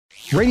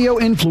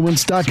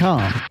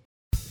radioinfluence.com.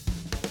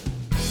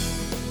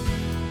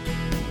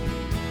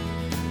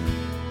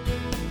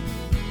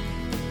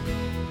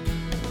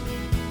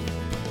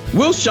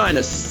 We'll shine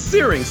a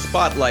searing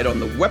spotlight on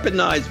the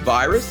weaponized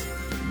virus,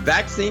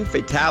 vaccine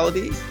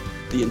fatalities,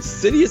 the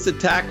insidious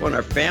attack on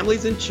our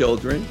families and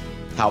children,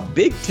 how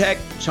big tech,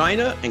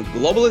 China, and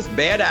globalist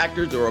bad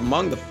actors are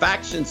among the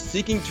factions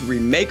seeking to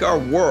remake our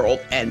world,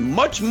 and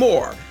much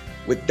more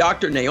with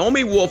Dr.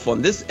 Naomi Wolf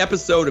on this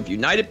episode of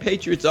United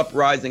Patriots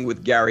Uprising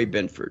with Gary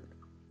Binford.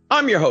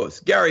 I'm your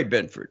host, Gary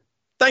Binford.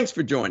 Thanks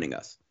for joining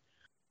us.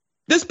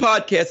 This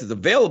podcast is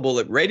available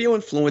at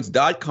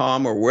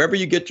radioinfluence.com or wherever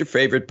you get your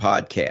favorite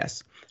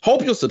podcasts.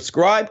 Hope you'll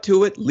subscribe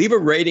to it, leave a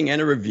rating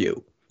and a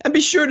review, and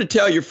be sure to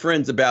tell your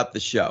friends about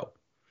the show.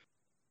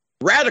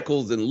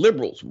 Radicals and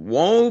liberals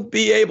won't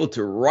be able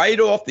to write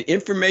off the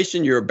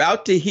information you're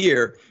about to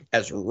hear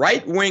as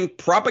right-wing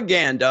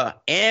propaganda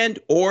and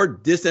or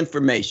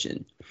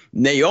disinformation.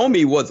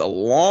 Naomi was a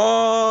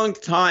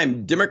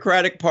long-time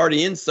Democratic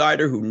Party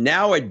insider who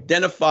now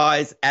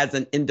identifies as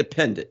an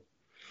independent.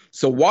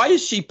 So why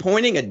is she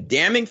pointing a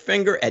damning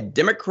finger at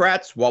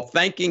Democrats while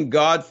thanking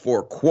God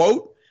for,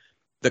 quote,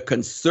 the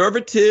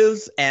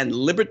conservatives and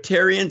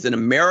libertarians in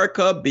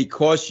America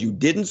because you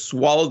didn't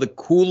swallow the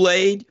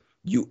Kool-Aid?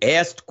 You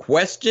asked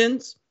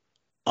questions,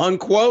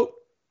 unquote?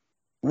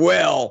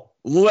 Well,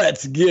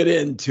 let's get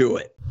into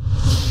it.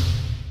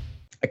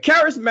 A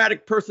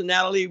charismatic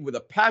personality with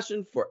a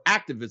passion for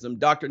activism,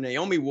 Dr.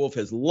 Naomi Wolf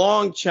has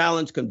long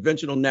challenged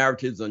conventional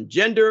narratives on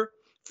gender,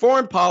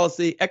 foreign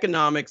policy,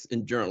 economics,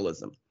 and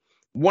journalism.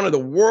 One of the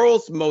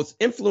world's most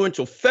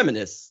influential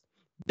feminists,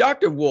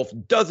 Dr. Wolf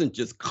doesn't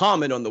just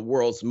comment on the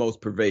world's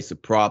most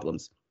pervasive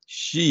problems.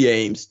 She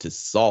aims to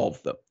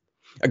solve them.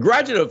 A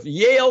graduate of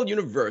Yale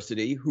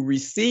University who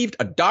received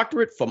a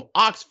doctorate from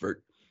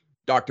Oxford,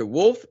 Dr.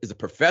 Wolf is a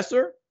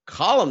professor,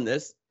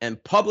 columnist,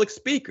 and public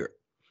speaker.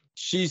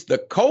 She's the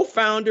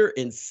co-founder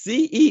and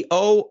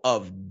CEO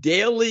of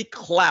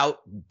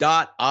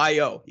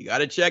dailyclout.io. You got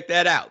to check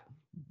that out.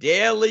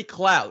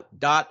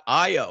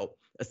 dailyclout.io,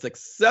 a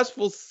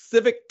successful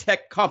civic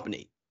tech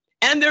company.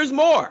 And there's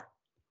more.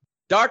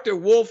 Dr.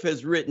 Wolf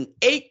has written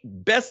 8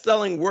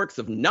 best-selling works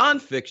of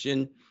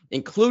nonfiction,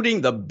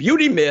 including The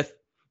Beauty Myth,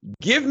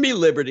 Give Me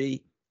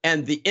Liberty,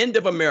 and The End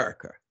of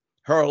America.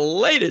 Her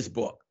latest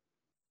book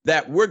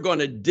that we're going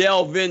to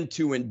delve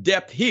into in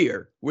depth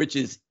here, which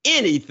is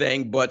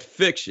anything but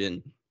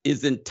fiction,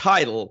 is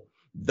entitled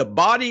The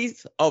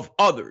Bodies of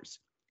Others,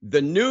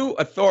 The New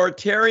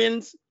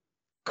Authoritarians,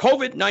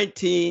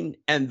 COVID-19,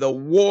 and the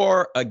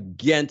War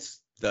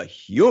Against the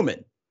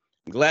Human.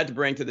 I'm glad to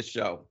bring to the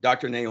show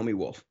Dr. Naomi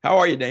Wolf. How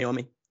are you,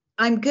 Naomi?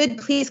 I'm good.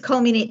 Please call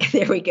me.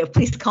 There we go.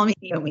 Please call me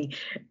Naomi.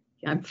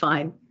 I'm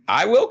fine.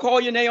 I will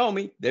call you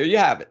Naomi. There you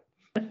have it.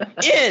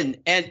 In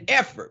an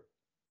effort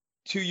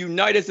to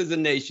unite us as a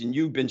nation,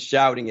 you've been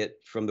shouting it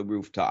from the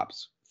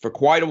rooftops for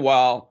quite a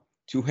while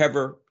to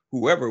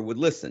whoever would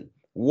listen.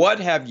 What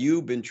have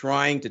you been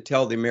trying to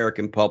tell the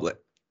American public?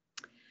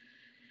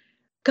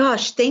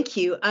 Gosh, thank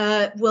you.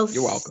 Well,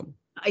 you're welcome.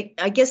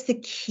 I guess the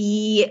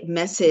key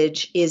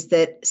message is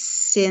that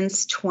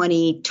since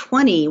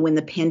 2020, when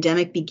the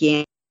pandemic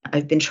began,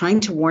 I've been trying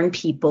to warn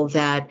people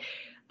that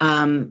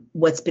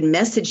what's been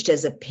messaged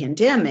as a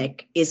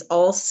pandemic is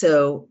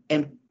also,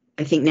 and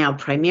I think now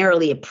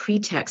primarily, a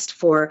pretext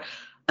for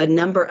a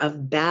number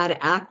of bad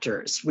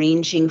actors,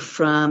 ranging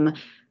from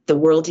the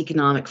World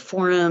Economic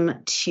Forum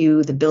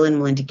to the Bill and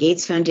Melinda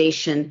Gates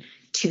Foundation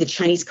to the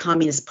Chinese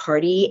Communist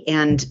Party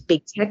and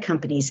big tech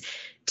companies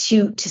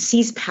to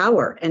seize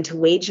power and to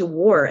wage a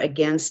war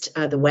against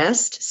the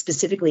West,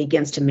 specifically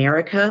against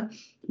America,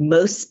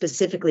 most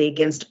specifically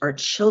against our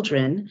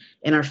children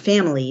and our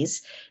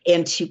families,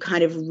 and to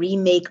kind of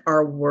remake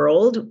our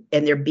world,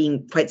 and they're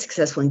being quite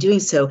successful in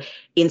doing so,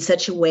 in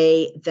such a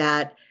way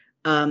that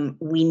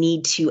we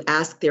need to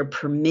ask their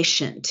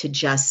permission to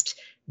just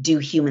do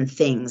human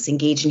things,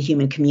 engage in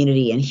human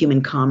community and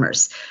human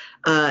commerce,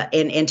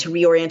 and to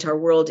reorient our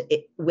world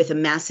with a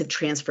massive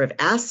transfer of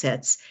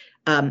assets,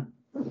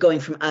 going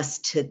from us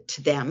to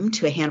them,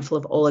 to a handful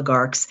of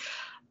oligarchs.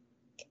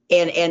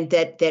 And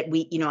that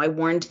we, I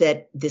warned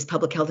that this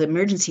public health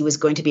emergency was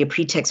going to be a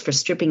pretext for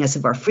stripping us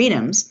of our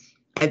freedoms.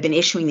 I've been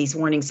issuing these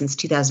warnings since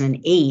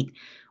 2008,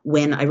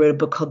 when I wrote a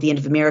book called The End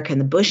of America in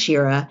the Bush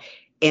Era.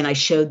 And I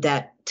showed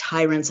that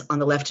tyrants on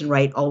the left and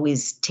right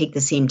always take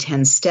the same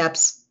 10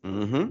 steps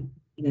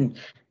in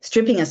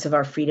stripping us of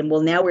our freedom.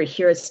 Well, now we're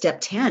here at step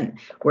 10.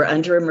 We're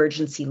under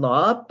emergency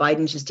law.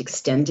 Biden just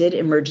extended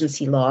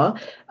emergency law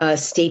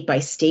state by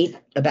state.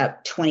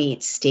 About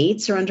 28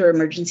 states are under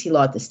emergency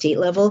law at the state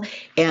level.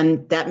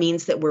 And that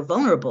means that we're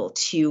vulnerable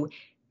to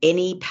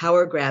any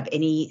power grab,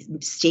 any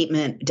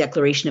statement,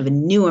 declaration of a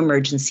new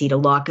emergency to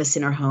lock us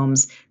in our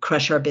homes,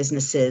 crush our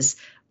businesses,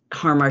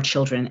 harm our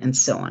children, and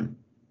so on.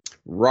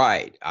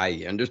 Right.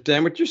 I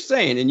understand what you're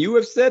saying. And you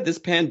have said this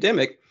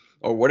pandemic,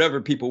 or whatever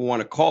people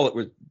want to call it,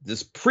 was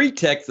this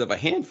pretext of a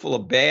handful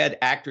of bad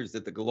actors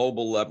at the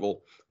global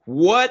level.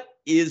 What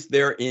is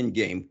their end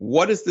game?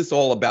 What is this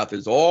all about?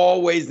 There's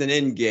always an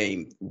end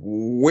game.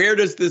 Where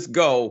does this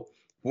go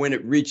when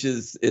it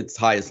reaches its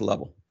highest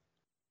level?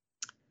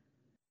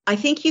 I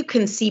think you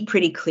can see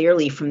pretty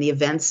clearly from the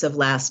events of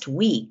last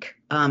week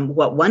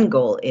what one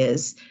goal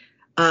is.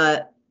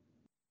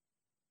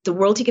 The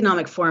World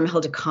Economic Forum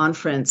held a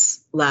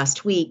conference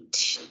last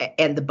week,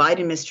 and the Biden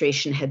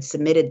administration had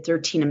submitted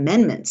 13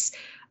 amendments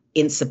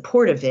in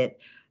support of it.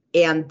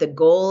 And the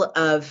goal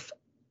of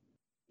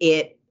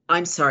it,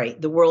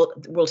 the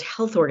World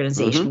Health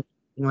Organization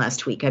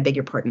last week, I beg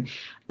your pardon.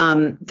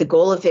 The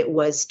goal of it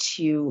was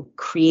to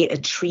create a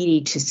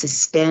treaty to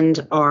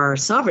suspend our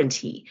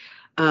sovereignty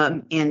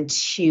and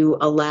to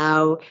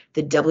allow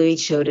the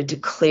WHO to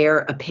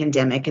declare a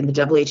pandemic. And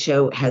the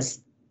WHO has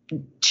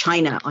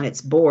China on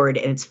its board,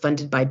 and it's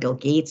funded by Bill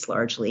Gates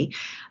largely.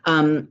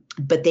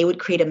 But they would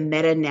create a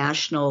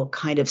meta-national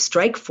kind of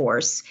strike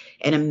force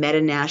and a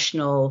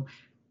meta-national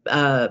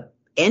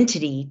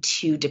entity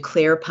to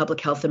declare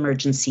public health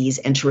emergencies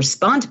and to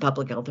respond to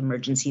public health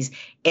emergencies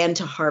and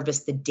to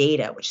harvest the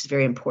data, which is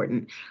very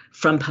important,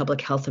 from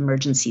public health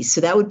emergencies. So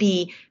that would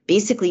be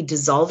basically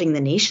dissolving the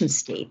nation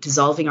state,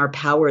 dissolving our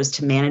powers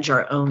to manage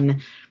our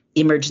own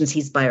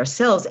emergencies by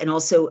ourselves, and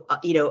also,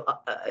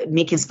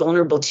 making us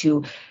vulnerable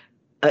to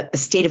a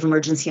state of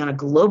emergency on a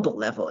global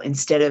level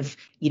instead of,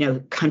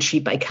 country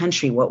by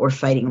country, what we're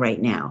fighting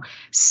right now.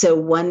 So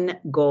one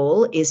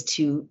goal is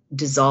to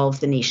dissolve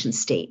the nation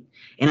state.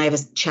 And I have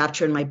a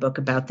chapter in my book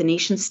about the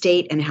nation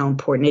state and how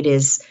important it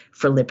is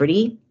for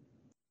liberty.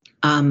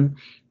 That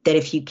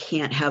if you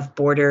can't have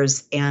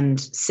borders and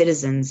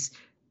citizens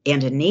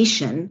and a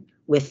nation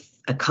with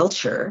a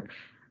culture,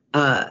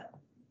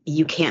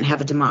 you can't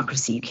have a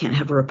democracy, you can't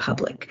have a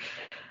republic.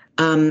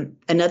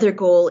 Another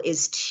goal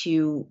is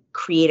to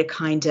create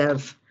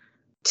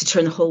to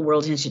turn the whole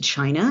world into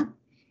China.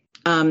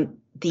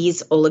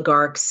 These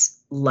oligarchs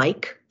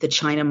like the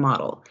China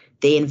model.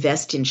 They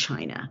invest in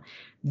China.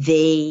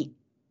 They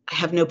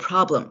have no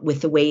problem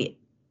with the way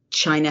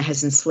China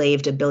has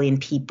enslaved 1 billion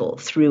people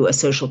through a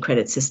social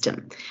credit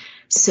system.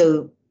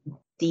 So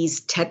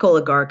these tech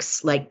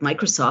oligarchs like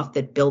Microsoft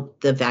that built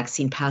the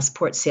vaccine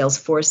passport,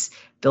 Salesforce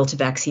built a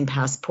vaccine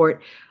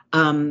passport,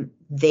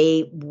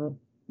 they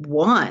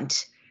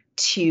want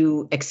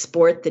to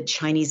export the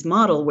Chinese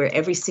model where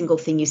every single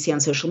thing you see on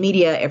social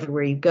media,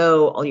 everywhere you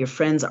go, all your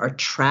friends are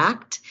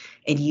tracked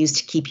and used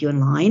to keep you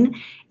in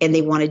line. And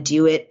they want to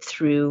do it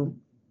through,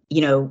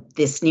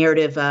 this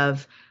narrative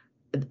of,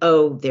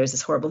 oh, there's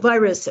this horrible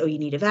virus. Oh, you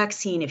need a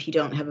vaccine. If you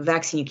don't have a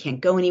vaccine, you can't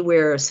go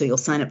anywhere. So you'll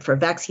sign up for a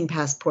vaccine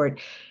passport.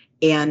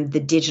 And the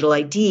digital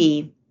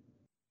ID,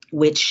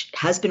 which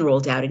has been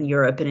rolled out in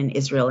Europe and in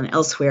Israel and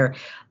elsewhere,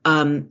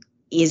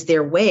 is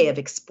their way of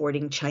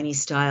exporting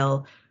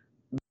Chinese-style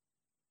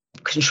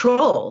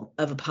control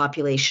of a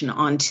population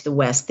onto the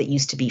West that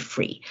used to be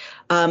free.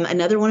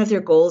 Another one of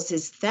their goals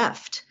is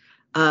theft.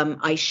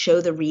 I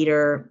show the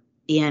reader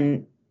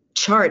in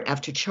chart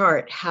after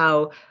chart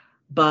how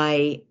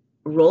by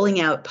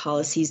rolling out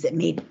policies that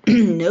made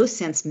no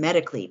sense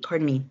medically,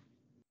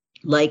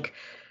 like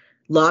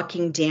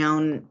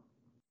lockdown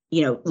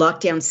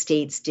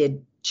states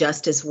did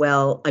just as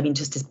well,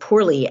 just as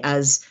poorly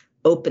as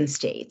open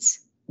states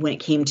when it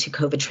came to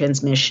COVID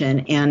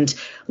transmission, and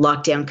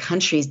lockdown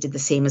countries did the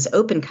same as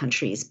open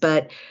countries.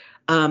 But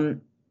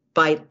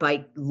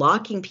by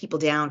locking people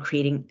down,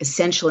 creating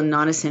essential and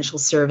non-essential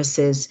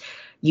services,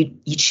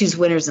 you choose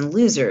winners and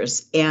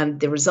losers. And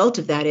the result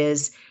of that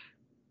is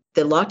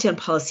the lockdown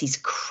policies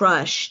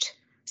crushed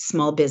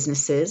small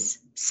businesses,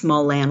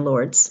 small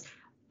landlords,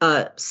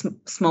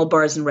 small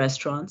bars and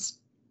restaurants,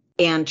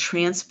 and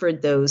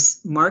transferred those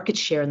market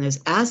share and those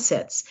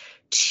assets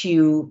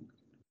to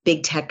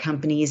big tech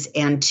companies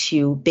and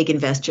to big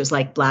investors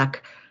like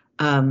BlackRock.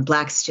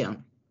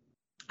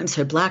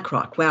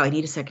 Wow, I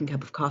need a second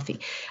cup of coffee.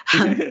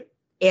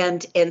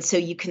 And so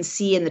you can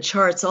see in the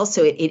charts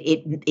also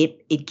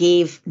it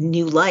gave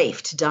new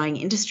life to dying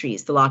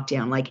industries, the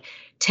lockdown. Like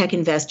tech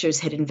investors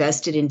had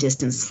invested in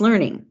distance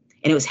learning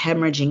and it was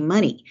hemorrhaging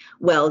money.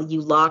 Well,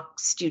 you lock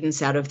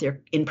students out of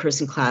their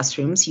in-person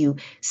classrooms, you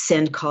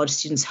send college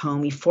students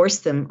home, you force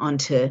them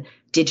onto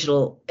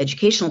digital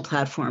educational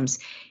platforms,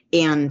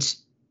 and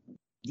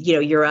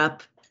you're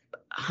up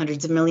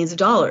hundreds of millions of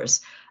dollars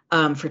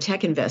for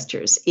tech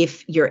investors.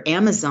 If you're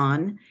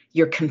Amazon,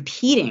 you're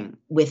competing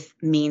with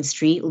Main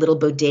Street, little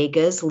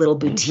bodegas, little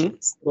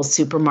boutiques, little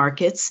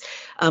supermarkets,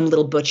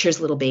 little butchers,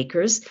 little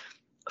bakers.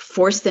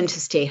 Force them to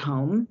stay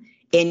home,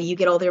 and you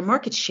get all their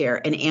market share.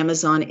 And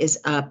Amazon is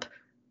up,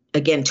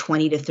 again,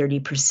 20 to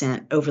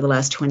 30% over the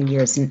last 20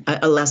 years,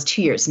 last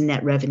 2 years in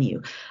net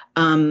revenue.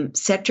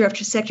 Sector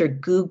after sector,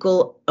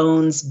 Google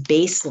owns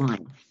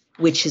Baseline,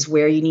 which is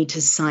where you need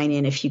to sign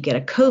in if you get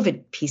a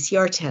COVID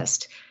PCR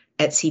test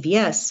at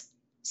CVS.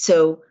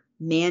 So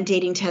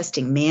mandating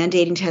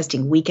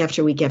testing week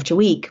after week after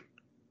week.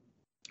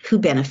 Who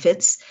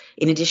benefits?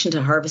 In addition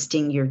to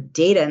harvesting your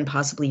data and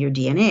possibly your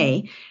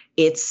DNA,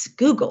 it's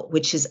Google,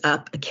 which is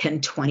up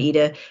again 20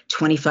 to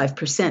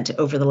 25%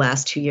 over the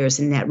last 2 years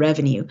in net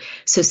revenue.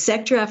 So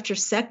sector after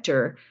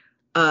sector,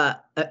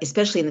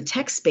 especially in the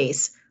tech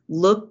space,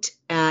 looked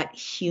at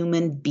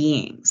human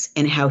beings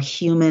and how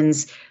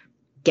humans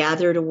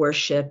gather to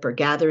worship or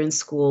gather in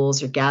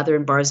schools or gather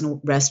in bars and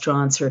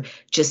restaurants or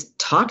just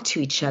talk to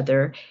each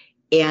other.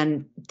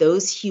 And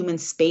those human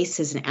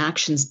spaces and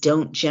actions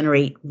don't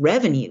generate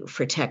revenue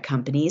for tech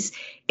companies.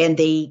 And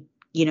they,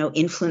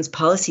 influence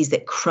policies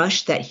that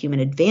crush that human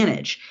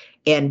advantage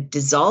and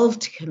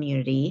dissolved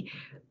community,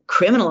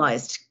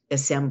 criminalized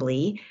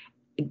assembly,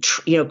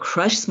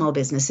 crushed small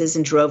businesses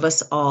and drove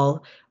us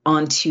all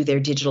onto their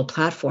digital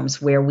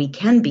platforms where we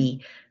can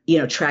be,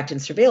 tracked and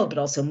surveilled, but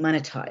also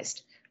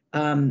monetized.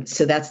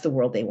 So that's the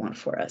world they want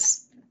for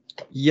us.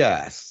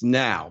 Yes.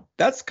 Now,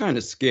 that's kind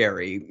of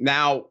scary.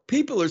 Now,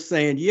 people are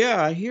saying,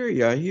 yeah, I hear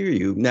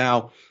you.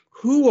 Now,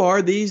 who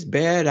are these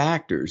bad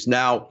actors?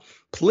 Now,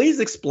 please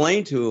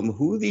explain to them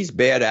who these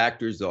bad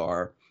actors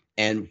are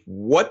and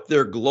what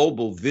their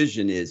global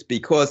vision is.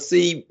 Because,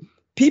 see,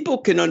 people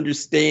can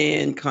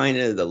understand kind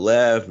of the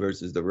left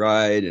versus the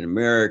right in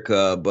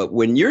America. But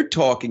when you're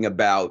talking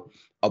about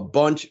a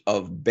bunch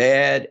of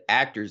bad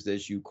actors,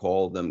 as you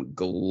call them,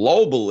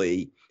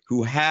 globally,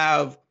 who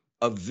have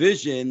a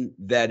vision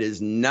that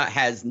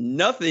has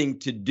nothing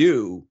to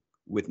do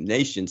with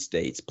nation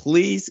states.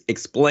 Please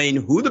explain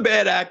who the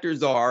bad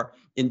actors are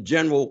in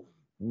general,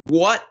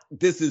 what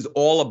this is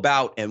all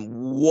about, and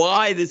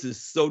why this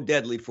is so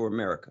deadly for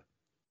America.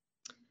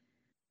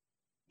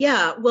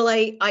 Yeah, well,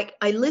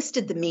 I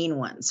listed the main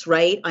ones,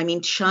 right? I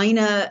mean,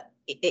 China,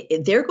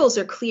 their goals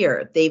are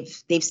clear. They've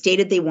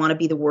stated they want to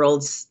be the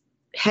world's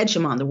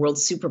hegemon, the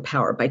world's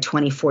superpower by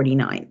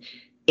 2049,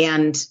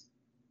 and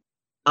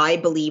I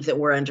believe that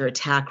we're under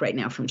attack right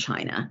now from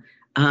China.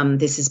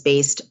 This is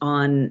based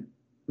on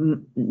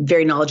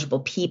very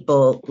knowledgeable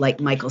people like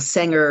Michael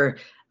Sanger,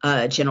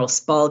 General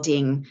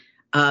Spalding,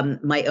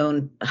 my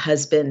own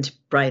husband,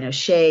 Brian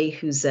O'Shea,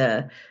 who's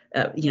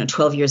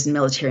 12 years in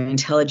military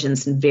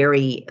intelligence and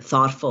very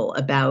thoughtful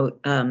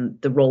about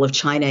the role of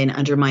China in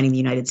undermining the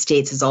United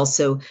States, has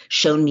also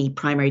shown me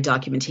primary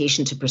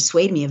documentation to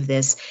persuade me of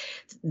this.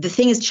 The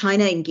thing is,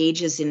 China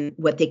engages in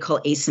what they call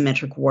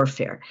asymmetric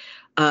warfare.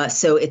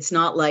 So it's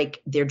not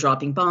like they're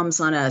dropping bombs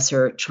on us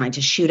or trying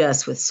to shoot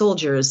us with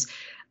soldiers.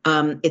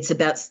 It's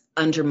about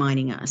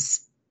undermining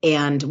us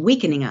and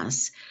weakening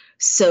us.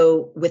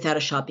 So without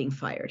a shot being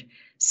fired.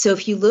 So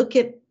if you look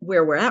at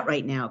where we're at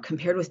right now,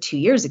 compared with 2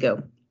 years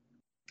ago,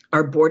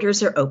 our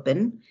borders are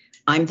open.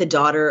 I'm the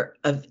daughter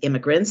of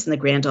immigrants and the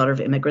granddaughter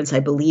of immigrants. I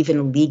believe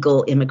in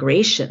legal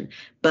immigration,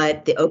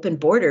 but the open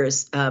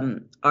borders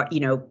are,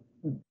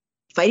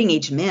 fighting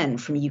age men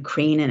from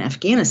Ukraine and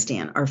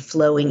Afghanistan are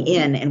flowing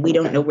in, and we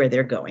don't know where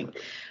they're going.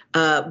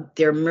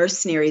 There are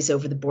mercenaries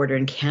over the border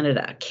in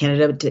Canada.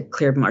 Canada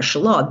declared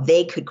martial law.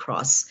 They could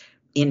cross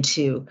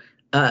into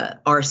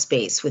our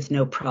space with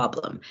no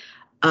problem.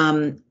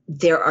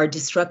 There are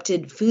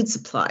disrupted food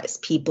supplies.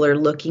 People are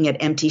looking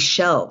at empty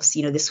shelves.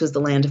 This was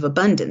the land of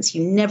abundance.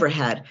 You never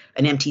had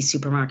an empty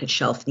supermarket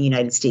shelf in the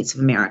United States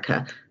of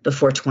America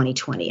before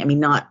 2020. I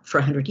mean, not for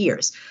 100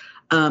 years.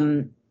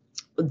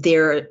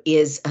 There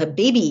is a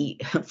baby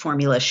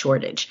formula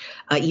shortage.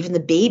 Even the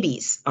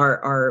babies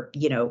are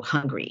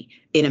hungry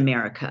in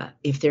America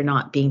if they're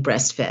not being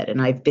breastfed.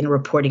 And I've been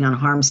reporting on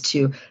harms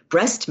to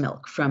breast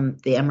milk from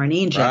the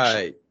mRNA injection.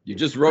 Right. You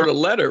just wrote a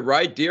letter,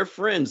 right? Dear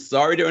friends,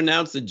 sorry to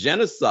announce a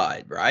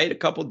genocide, right? A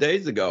couple of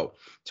days ago,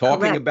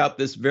 talking about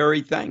this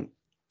very thing.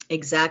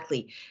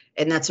 Exactly.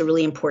 And that's a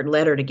really important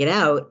letter to get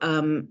out.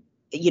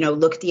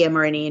 Look at the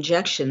mRNA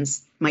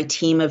injections. My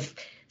team of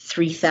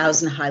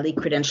 3,000 highly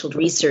credentialed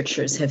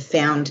researchers have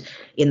found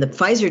in the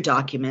Pfizer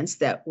documents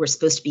that were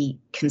supposed to be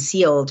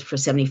concealed for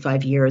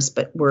 75 years,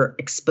 but were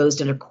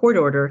exposed under court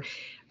order,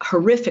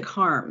 horrific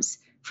harms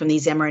from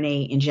these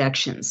mRNA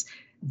injections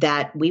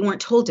that we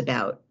weren't told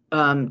about.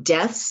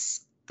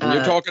 Deaths. And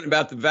you're talking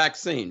about the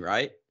vaccine,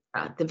 right?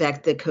 The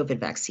COVID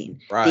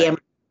vaccine, right.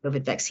 The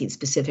COVID vaccine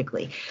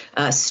specifically.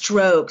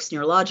 Strokes,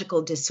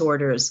 neurological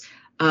disorders,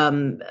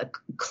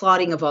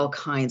 clotting of all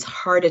kinds,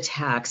 heart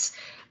attacks,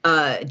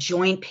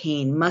 joint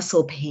pain,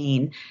 muscle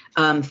pain,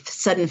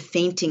 sudden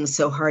fainting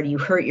so hard you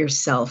hurt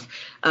yourself,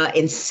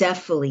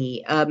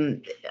 encephaly,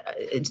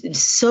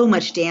 so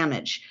much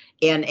damage.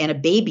 And a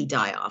baby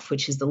die-off,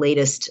 which is the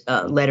latest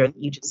letter that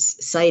you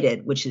just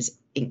cited, which is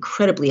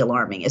incredibly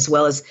alarming, as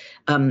well as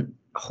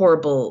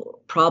horrible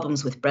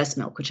problems with breast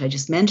milk, which I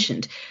just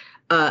mentioned,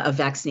 of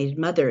vaccinated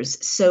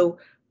mothers. So,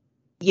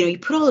 you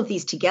put all of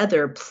these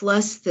together,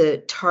 plus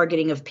the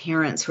targeting of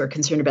parents who are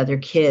concerned about their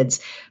kids,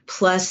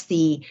 plus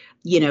the,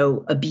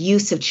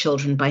 abuse of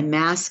children by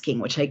masking,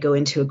 which I go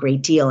into a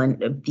great deal,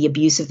 and the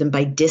abuse of them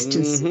by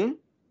distancing.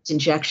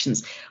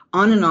 Injections,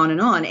 on and on and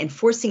on, and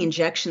forcing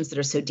injections that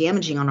are so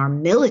damaging on our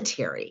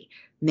military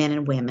men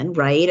and women,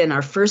 right? And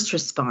our first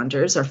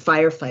responders, our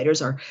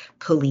firefighters, our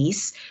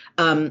police,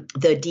 the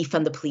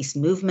defund the police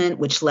movement,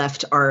 which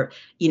left our,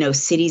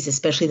 cities,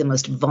 especially the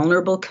most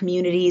vulnerable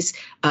communities,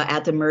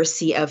 at the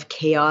mercy of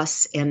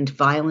chaos and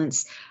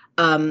violence.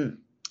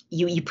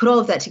 You put all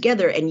of that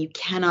together, and you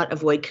cannot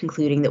avoid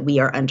concluding that we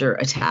are under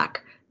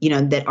attack.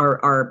 That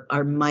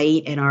our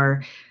might and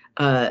our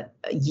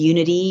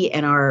unity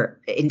and our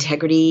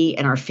integrity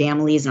and our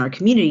families and our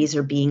communities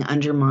are being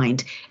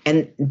undermined.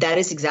 And that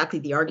is exactly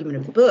the argument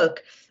of the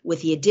book,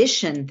 with the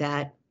addition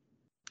that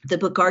the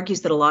book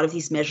argues that a lot of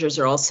these measures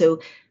are also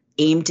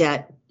aimed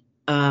at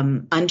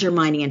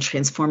undermining and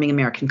transforming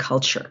American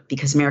culture,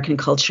 because American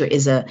culture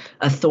is a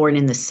thorn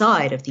in the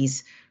side of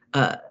these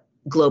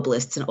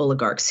globalists and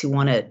oligarchs who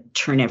want to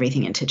turn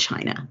everything into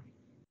China.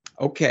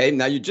 Okay,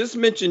 now you just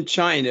mentioned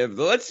China.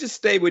 Let's just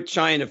stay with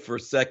China for a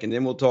second,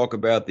 then we'll talk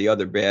about the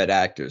other bad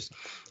actors.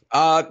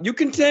 You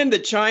contend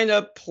that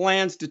China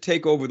plans to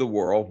take over the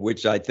world,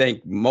 which I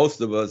think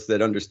most of us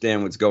that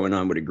understand what's going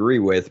on would agree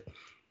with,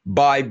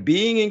 by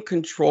being in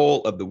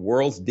control of the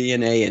world's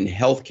DNA and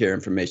healthcare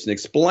information.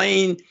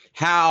 Explain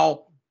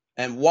how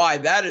and why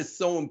that is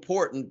so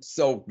important.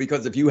 So,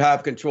 because if you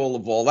have control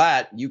of all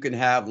that, you can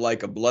have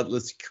like a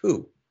bloodless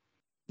coup.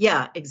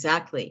 Yeah,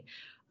 exactly.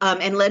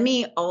 And let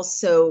me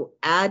also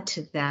add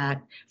to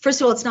that. First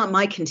of all, it's not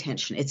my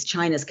contention; it's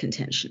China's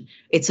contention.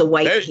 It's a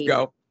white paper. There you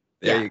go.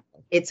 There you go.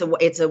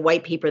 It's a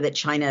white paper that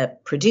China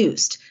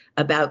produced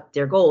about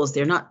their goals.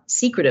 They're not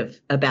secretive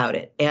about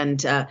it.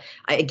 And I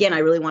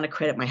really want to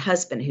credit my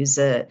husband, who's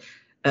an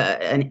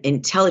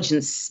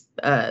intelligence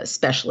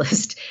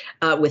specialist,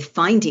 with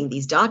finding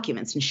these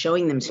documents and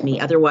showing them to me.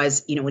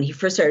 Otherwise, when he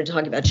first started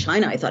talking about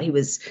China, I thought he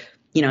was,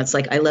 it's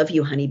like, I love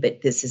you, honey,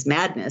 but this is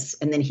madness.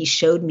 And then he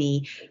showed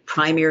me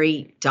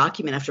primary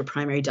document after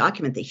primary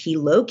document that he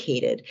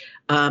located.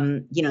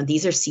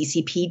 These are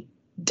CCP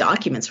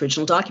documents,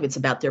 original documents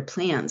about their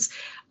plans.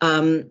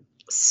 They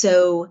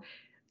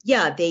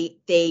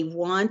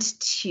want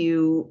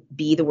to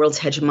be the world's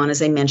hegemon,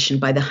 as I mentioned,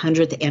 by the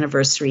 100th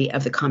anniversary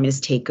of the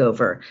communist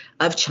takeover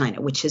of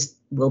China, which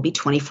will be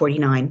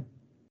 2049.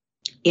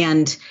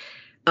 And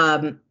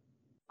a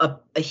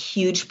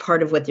huge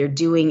part of what they're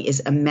doing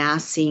is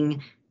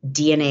amassing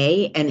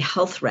DNA and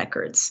health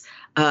records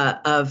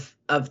of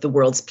the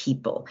world's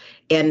people.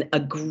 And a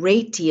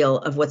great deal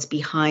of what's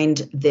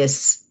behind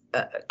this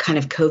kind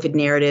of COVID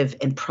narrative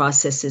and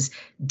processes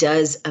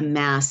does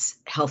amass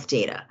health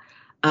data.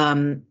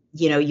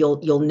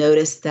 You'll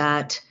notice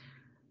that.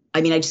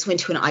 I just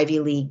went to an Ivy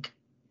League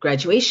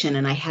graduation,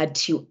 and I had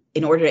to,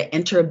 in order to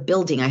enter a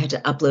building, I had to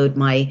upload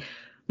my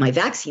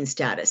vaccine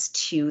status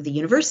to the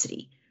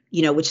university,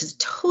 which is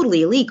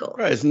totally illegal.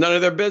 Right. It's none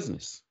of their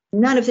business.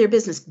 None of their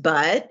business.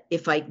 But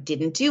if I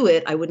didn't do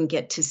it, I wouldn't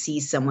get to see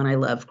someone I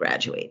love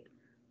graduate.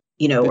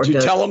 Did you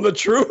tell them the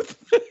truth?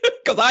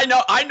 Because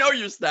I know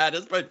your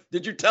status, but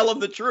did you tell them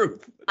the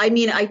truth?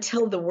 I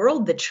tell the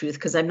world the truth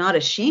because I'm not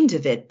ashamed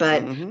of it.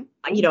 But,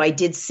 I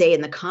did say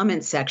in the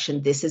comment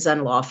section, this is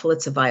unlawful.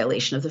 It's a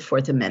violation of the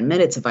Fourth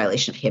Amendment. It's a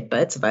violation of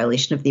HIPAA. It's a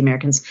violation of the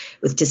Americans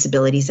with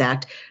Disabilities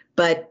Act.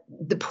 But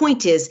the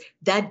point is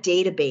that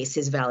database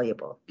is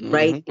valuable,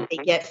 right? They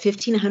get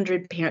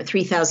 1,500 parents,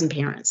 3,000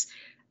 parents,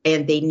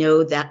 and they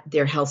know that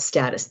their health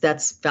status.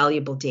 That's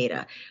valuable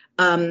data.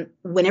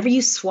 Whenever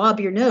you swab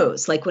your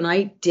nose, like when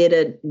I did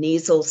a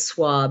nasal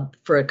swab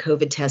for a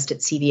COVID test at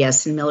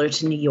CVS in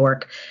Millerton, New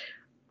York,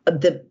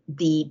 the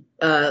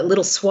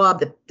little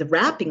swab, the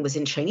wrapping was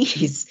in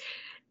Chinese,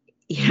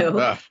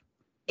 and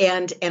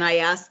I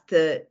asked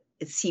the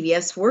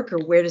CVS worker,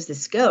 where does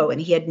this go?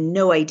 And he had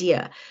no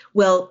idea.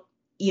 Well,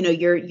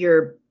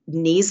 your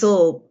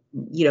nasal,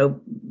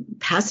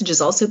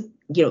 passages also,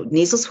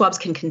 nasal swabs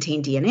can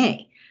contain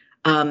DNA.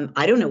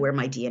 I don't know where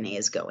my DNA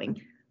is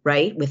going.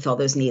 Right? With all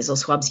those nasal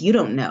swabs, you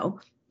don't know.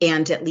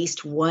 And at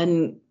least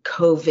one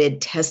COVID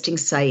testing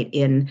site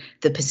in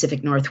the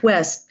Pacific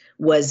Northwest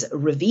was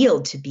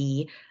revealed to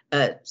be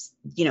a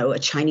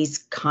Chinese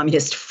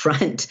communist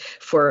front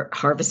for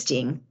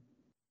harvesting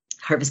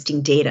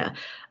data.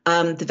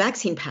 The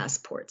vaccine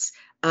passports,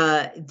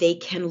 they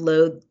can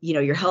load,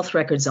 your health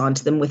records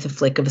onto them with a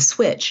flick of a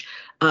switch.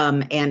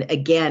 And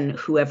again,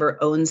 whoever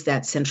owns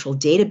that central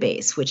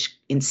database, which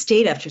in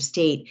state after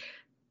state,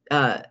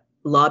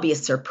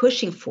 lobbyists are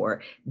pushing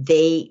for,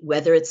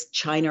 whether it's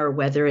China or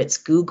whether it's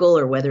Google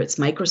or whether it's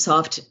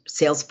Microsoft,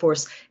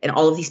 Salesforce, and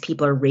all of these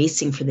people are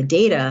racing for the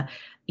data,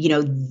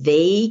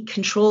 they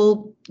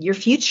control your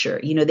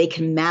future. They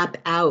can map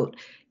out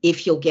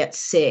if you'll get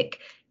sick,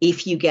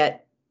 if you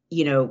get,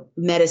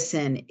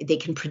 medicine, they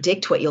can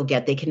predict what you'll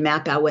get. They can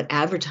map out what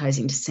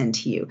advertising to send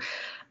to you.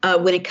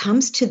 When it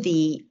comes to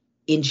the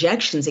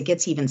injections, it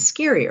gets even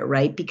scarier,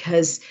 right?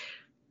 Because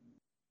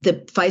the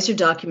Pfizer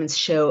documents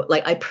show,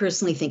 like, I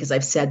personally think, as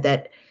I've said,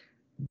 that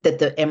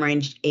the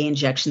mRNA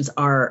injections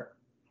are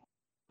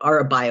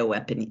a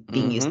bioweapon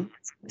being used.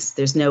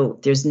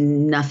 There's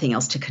nothing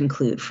else to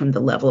conclude from the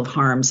level of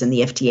harms and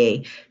the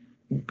FDA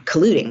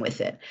colluding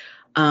with it.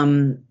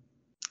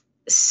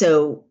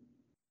 So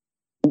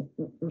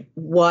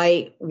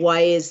why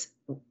is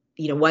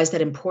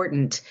that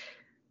important?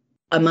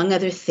 Among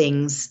other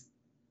things,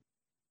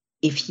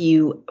 if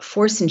you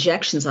force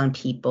injections on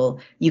people,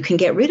 you can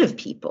get rid of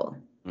people.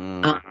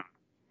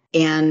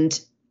 And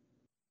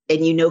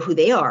who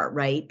they are,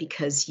 right?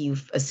 Because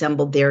you've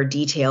assembled their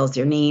details,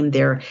 their name,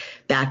 their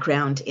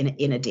background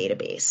in a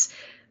database.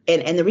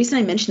 And the reason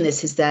I mention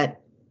this is that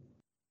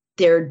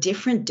there are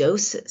different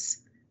doses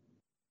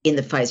in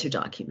the Pfizer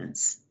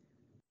documents.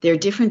 There are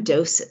different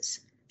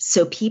doses.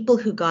 So people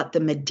who got the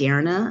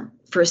Moderna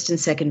first and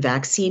second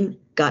vaccine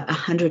got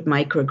 100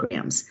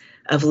 micrograms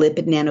of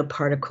lipid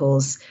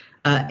nanoparticles,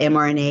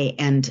 mRNA,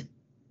 and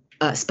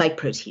spike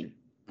protein.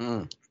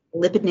 Lipid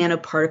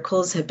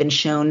nanoparticles have been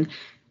shown,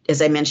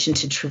 as I mentioned,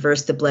 to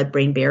traverse the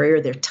blood-brain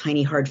barrier. They're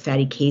tiny, hard,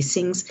 fatty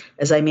casings,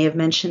 as I may have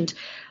mentioned,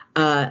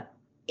 and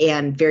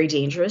very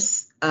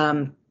dangerous,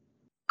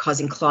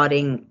 causing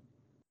clotting,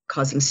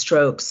 causing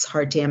strokes,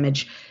 heart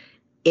damage.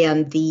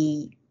 And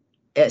the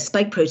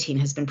spike protein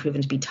has been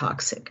proven to be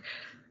toxic.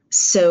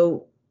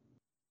 So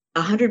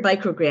 100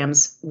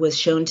 micrograms was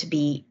shown to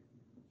be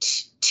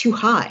too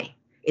high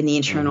in the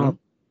internal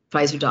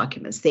Pfizer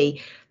documents.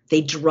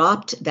 They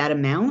dropped that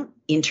amount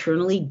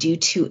internally due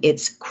to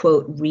its,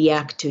 quote,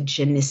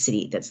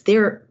 reactogenicity. That's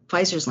their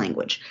Pfizer's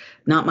language,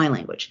 not my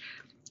language.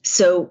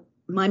 So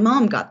my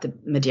mom got the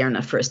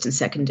Moderna first and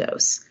second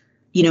dose.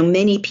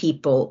 Many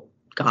people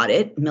got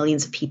it,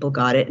 millions of people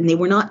got it, and they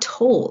were not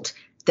told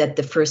that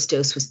the first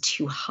dose was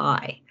too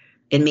high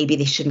and maybe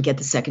they shouldn't get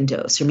the second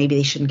dose, or maybe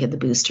they shouldn't get the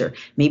booster.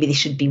 Maybe they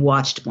should be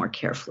watched more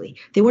carefully.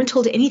 They weren't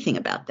told anything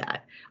about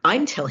that.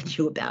 I'm telling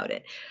you about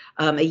it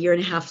a year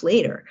and a half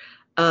later.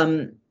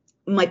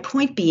 My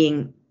point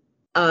being,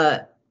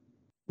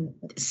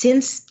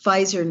 since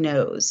Pfizer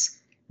knows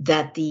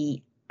that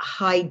the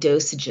high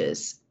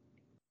dosages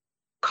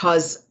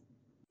cause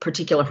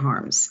particular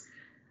harms,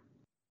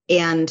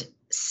 and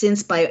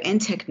since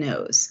BioNTech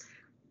knows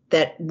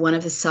that one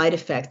of the side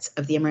effects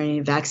of the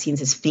mRNA vaccines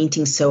is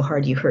fainting so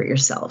hard you hurt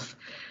yourself,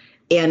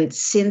 and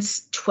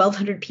since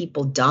 1,200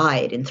 people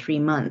died in 3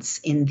 months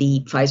in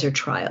the Pfizer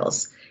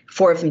trials,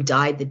 4 of them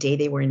died the day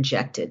they were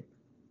injected.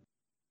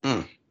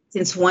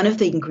 Since one of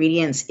the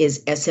ingredients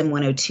is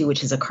SM-102,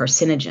 which is a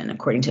carcinogen,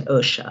 according to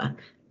OSHA,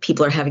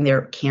 people are having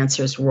their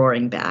cancers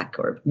roaring back,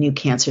 or new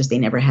cancers they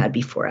never had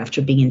before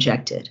after being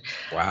injected.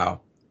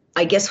 Wow.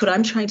 I guess what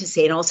I'm trying to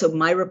say, and also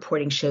my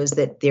reporting shows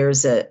that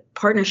there's a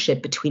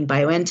partnership between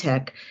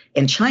BioNTech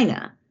and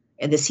China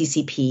and the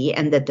CCP,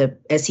 and that the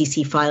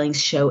SEC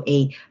filings show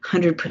a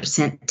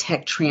 100%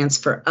 tech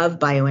transfer of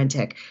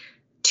BioNTech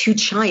to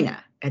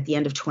China at the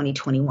end of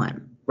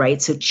 2021,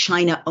 right? So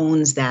China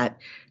owns that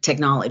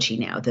technology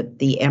now,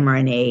 the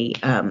mRNA,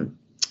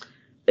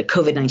 the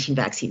COVID-19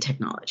 vaccine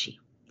technology,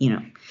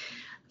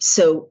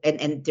 So,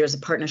 and there's a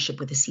partnership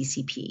with the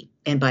CCP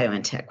and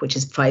BioNTech, which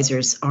is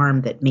Pfizer's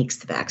arm that makes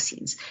the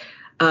vaccines.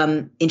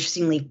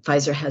 Interestingly,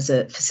 Pfizer has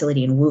a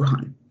facility in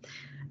Wuhan,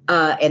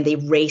 and they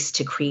raced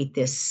to create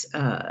this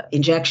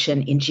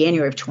injection in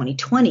January of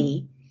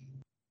 2020,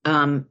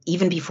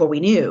 even before we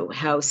knew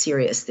how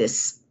serious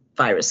this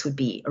virus would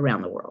be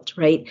around the world,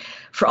 right?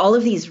 For all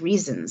of these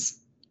reasons,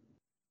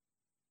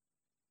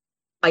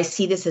 I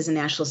see this as a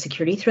national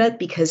security threat,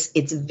 because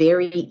it's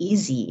very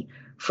easy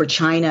for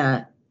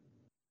China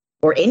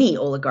or any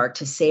oligarch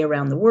to say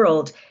around the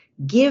world,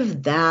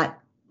 give that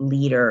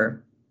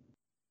leader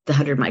the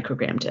 100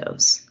 microgram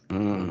dose,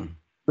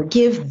 or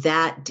give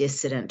that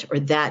dissident or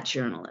that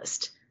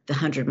journalist the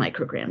 100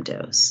 microgram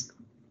dose.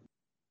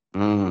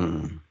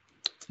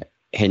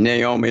 Hey,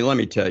 Naomi, let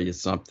me tell you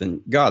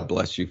something. God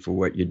bless you for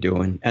what you're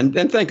doing. And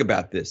then think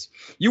about this.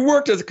 You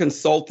worked as a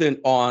consultant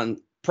on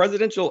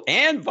presidential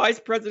and vice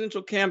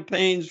presidential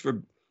campaigns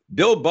for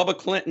Bill Bubba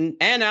Clinton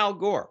and Al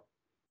Gore.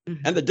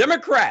 And the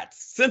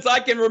Democrats, since I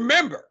can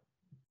remember,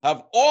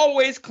 have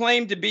always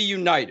claimed to be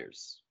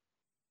uniters.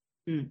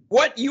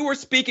 What you were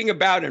speaking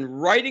about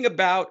and writing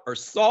about are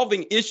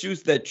solving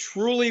issues that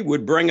truly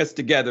would bring us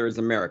together as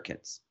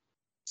Americans.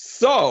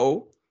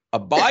 So, a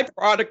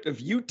byproduct of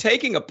you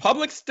taking a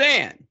public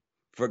stand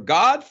for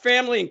God,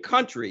 family, and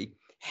country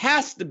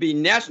has to be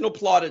national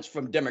plaudits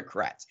from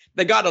Democrats.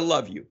 They got to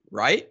love you,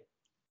 right?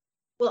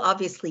 Well,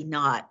 obviously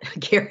not,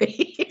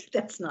 Gary.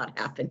 That's not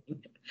happening.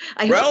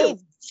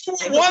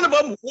 One of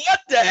them. What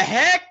the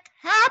heck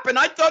happened?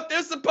 I thought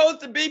they're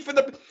supposed to be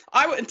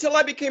until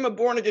I became a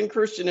born-again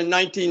Christian in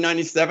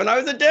 1997, I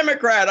was a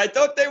Democrat. I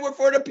thought they were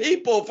for the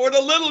people, for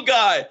the little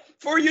guy,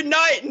 for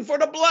uniting, for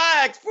the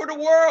blacks, for the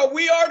world.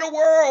 We are the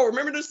world.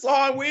 Remember the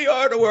song, We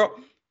Are the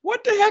World?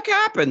 What the heck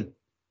happened?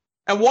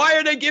 And why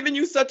are they giving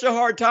you such a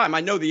hard time?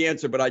 I know the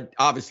answer, but I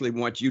obviously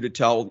want you to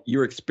tell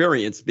your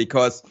experience,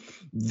 because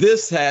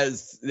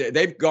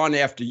they've gone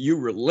after you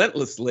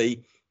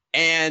relentlessly.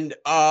 And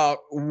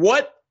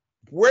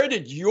where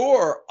did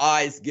your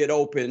eyes get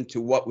open to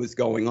what was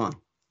going on?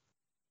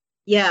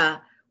 Yeah,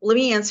 well, let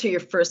me answer your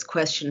first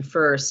question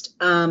first.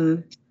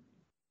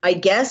 I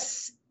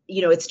guess,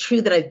 it's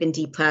true that I've been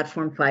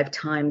deplatformed 5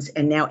 times,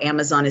 and now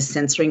Amazon is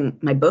censoring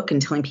my book and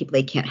telling people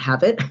they can't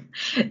have it.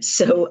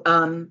 So,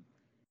 and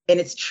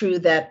it's true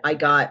that I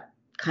got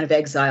kind of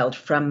exiled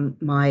from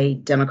my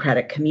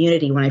Democratic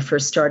community when I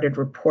first started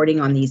reporting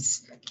on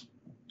these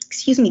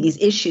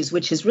issues,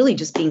 which is really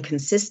just being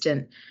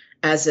consistent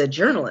as a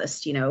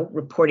journalist,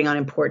 reporting on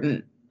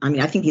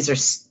I think these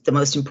are the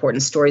most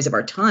important stories of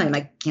our time.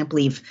 I can't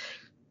believe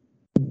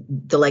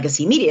the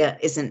legacy media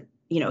isn't,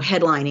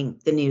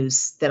 headlining the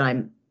news that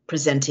I'm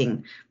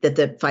presenting, that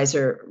the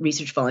Pfizer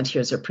research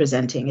volunteers are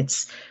presenting.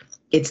 It's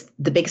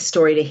the big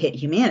story to hit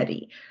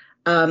humanity.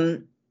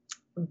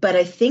 But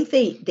I think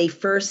they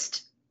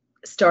first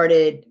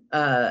started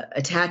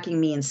attacking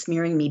me and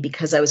smearing me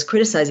because I was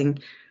criticizing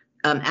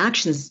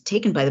actions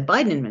taken by the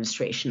Biden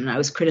administration, and I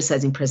was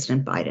criticizing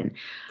President Biden,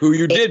 who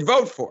you did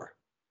vote for,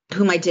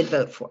 whom I did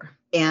vote for.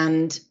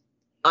 And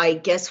I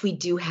guess we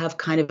do have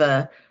kind of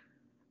a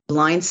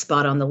blind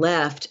spot on the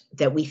left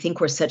that we think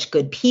we're such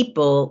good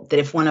people that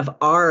if one of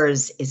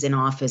ours is in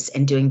office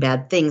and doing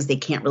bad things, they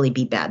can't really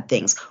be bad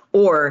things,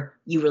 or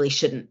you really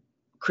shouldn't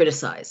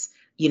criticize,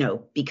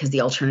 because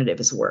the alternative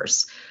is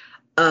worse.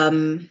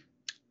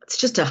 It's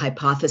just a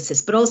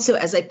hypothesis. But also,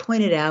 as I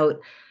pointed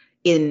out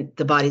in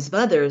The Bodies of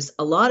Others,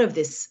 a lot of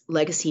this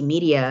legacy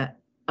media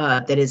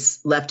that is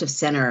left of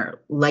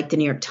center, like the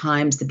New York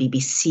Times, the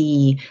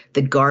BBC,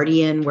 The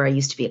Guardian, where I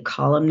used to be a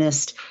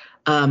columnist,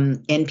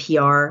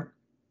 NPR,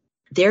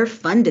 they're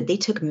funded. They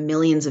took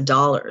millions of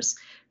dollars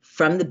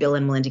from the Bill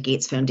and Melinda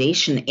Gates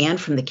Foundation and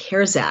from the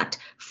CARES Act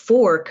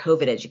for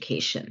COVID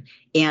education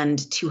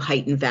and to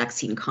heighten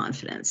vaccine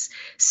confidence.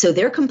 So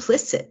they're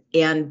complicit,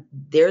 and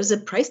there's a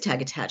price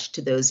tag attached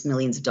to those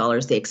millions of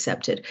dollars they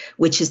accepted,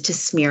 which is to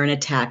smear and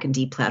attack and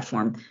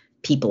deplatform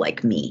people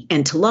like me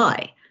and to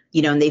lie.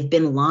 And they've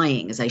been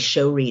lying, as I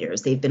show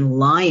readers. They've been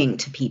lying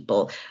to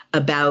people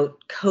about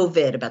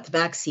COVID, about the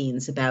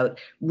vaccines, about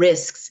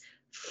risks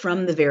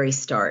from the very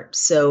start.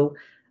 So,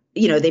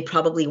 they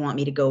probably want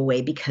me to go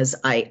away because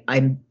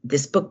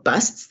this book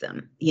busts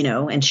them,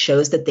 and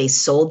shows that they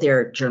sold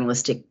their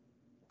journalistic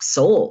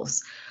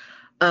souls.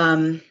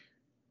 But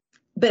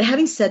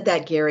having said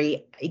that,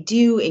 Gary, I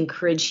do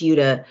encourage you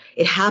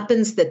it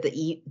happens that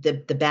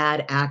the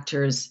bad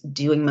actors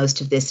doing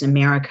most of this in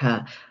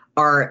America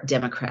are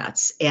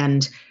Democrats,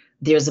 and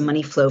there's a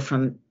money flow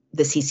from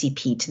the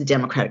CCP to the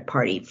Democratic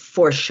Party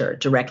for sure,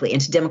 directly,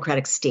 and to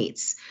Democratic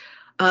states.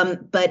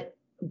 But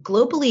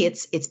globally,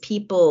 it's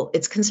people,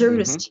 it's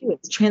conservatives too.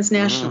 It's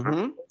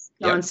transnational. It's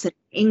Johnson,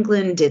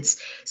 England. It's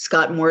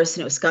Scott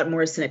Morrison. It was Scott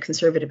Morrison, a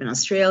conservative in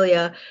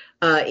Australia.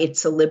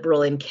 It's a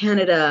liberal in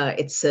Canada.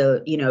 It's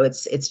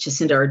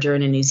Jacinda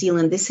Ardern in New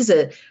Zealand. This is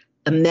a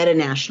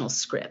meta-national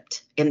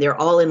script, and they're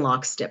all in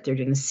lockstep. They're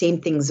doing the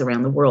same things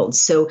around the world.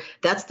 So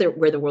that's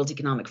where the World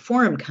Economic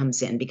Forum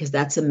comes in, because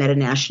that's a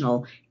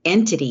meta-national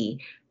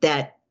entity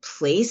that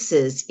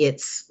places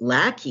its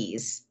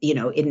lackeys,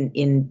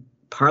 in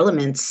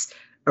parliaments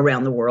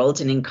around the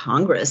world and in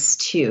Congress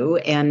too.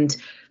 And,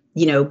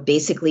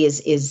 basically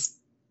is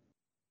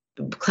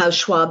Klaus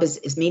Schwab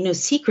is made no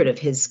secret of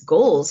his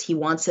goals. He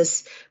wants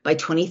us by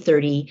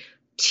 2030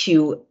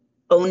 to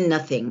own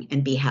nothing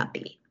and be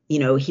happy.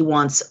 He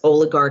wants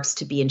oligarchs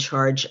to be in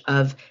charge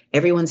of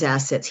everyone's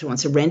assets. He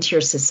wants a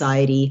rentier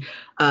society,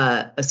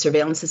 a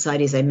surveillance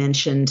society, as I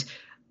mentioned,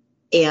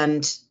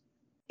 and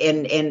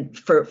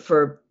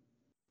for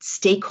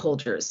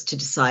stakeholders to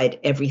decide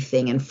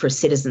everything and for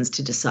citizens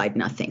to decide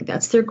nothing.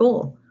 That's their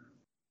goal.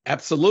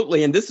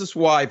 Absolutely. And this is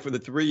why for the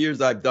 3 years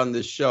I've done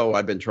this show,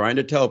 I've been trying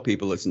to tell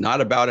people it's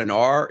not about an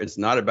R, it's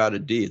not about a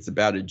D, it's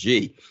about a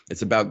G.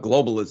 It's about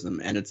globalism,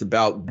 and it's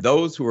about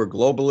those who are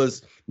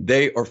globalists.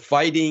 They are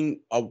fighting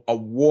a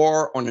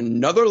war on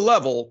another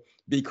level,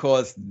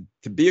 because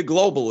to be a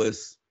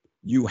globalist,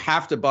 you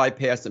have to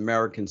bypass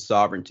American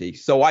sovereignty.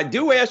 So I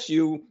do ask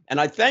you,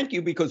 and I thank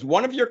you, because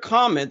one of your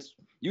comments,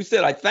 you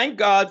said, I thank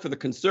God for the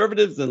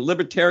conservatives and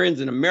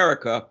libertarians in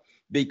America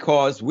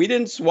because we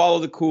didn't swallow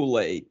the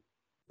Kool-Aid.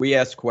 We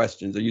asked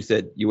questions, or you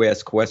said you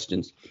asked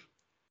questions.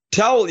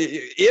 Are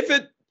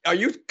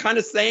you kind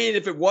of saying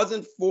if it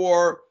wasn't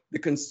for the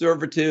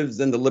conservatives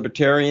and the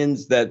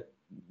libertarians that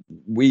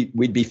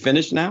we'd be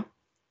finished now?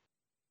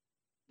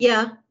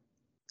 Yeah.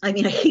 I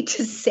mean, I hate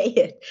to say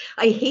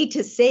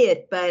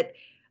it, but,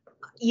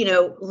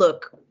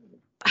 look,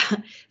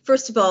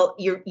 first of all,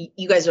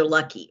 you guys are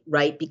lucky,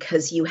 right?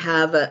 Because you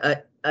have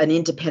an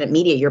independent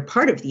media. You're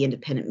part of the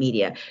independent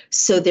media.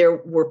 So there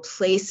were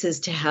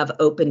places to have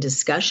open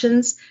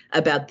discussions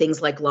about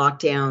things like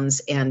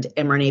lockdowns and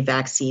mRNA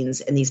vaccines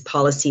and these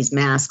policies,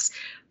 masks,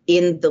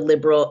 in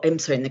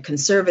the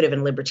conservative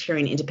and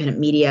libertarian independent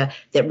media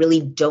that really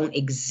don't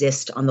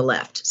exist on the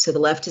left. So the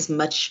left is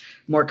much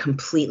more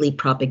completely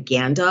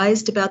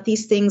propagandized about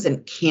these things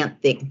and can't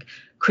think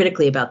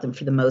critically about them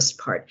for the most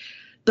part.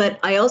 But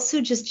I also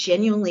just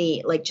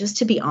genuinely, just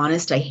to be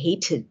honest, I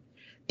hate to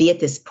be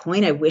at this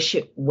point. I wish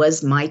it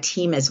was my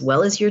team as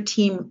well as your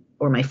team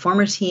or my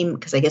former team,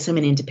 because I guess I'm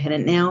an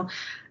independent now,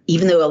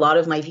 even though a lot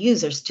of my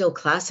views are still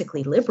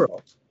classically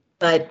liberal.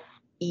 But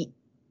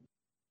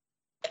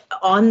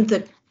on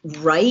the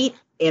right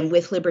and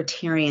with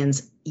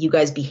libertarians, you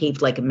guys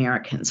behaved like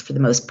Americans for the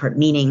most part,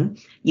 meaning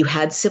you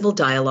had civil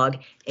dialogue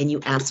and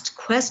you asked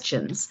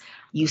questions.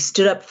 You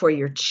stood up for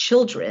your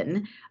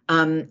children,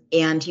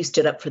 and you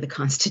stood up for the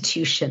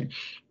Constitution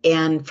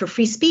and for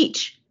free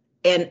speech.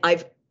 And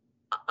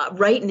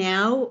right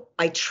now,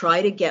 I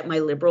try to get my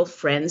liberal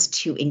friends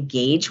to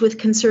engage with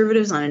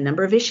conservatives on a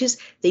number of issues.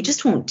 They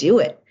just won't do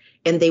it.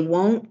 And they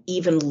won't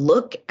even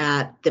look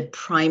at the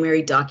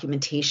primary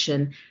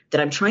documentation that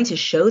I'm trying to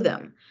show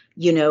them,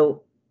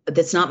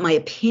 that's not my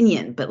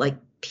opinion, but like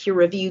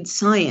peer-reviewed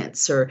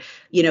science, or,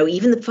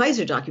 even the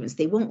Pfizer documents,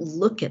 they won't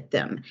look at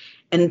them.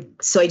 And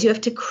so I do have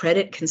to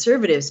credit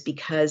conservatives,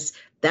 because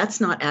that's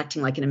not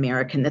acting like an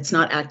American. That's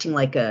not acting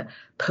like a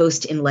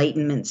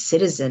post-Enlightenment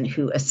citizen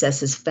who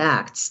assesses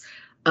facts.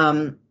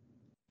 And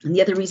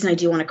the other reason I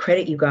do want to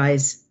credit you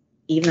guys,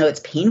 even though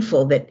it's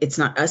painful that it's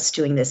not us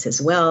doing this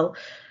as well,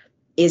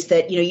 is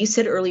that, you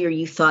said earlier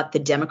you thought the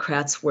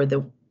Democrats were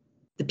the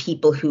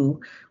people who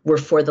were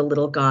for the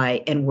little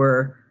guy and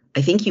were,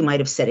 I think you might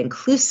have said,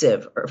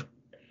 inclusive.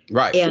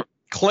 Right. And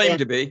Claim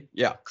to be.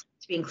 Yeah.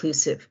 To be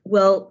inclusive.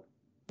 Well,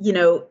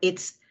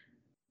 it's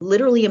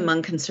literally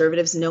among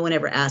conservatives, no one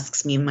ever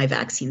asks me my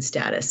vaccine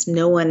status.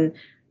 No one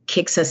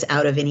kicks us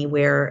out of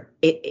anywhere.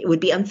 It would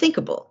be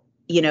unthinkable.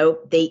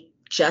 They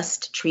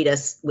just treat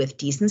us with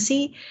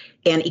decency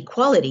and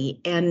equality.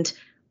 And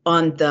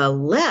on the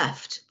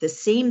left, the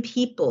same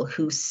people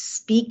who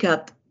speak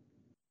up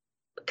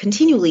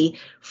continually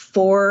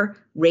for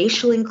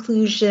racial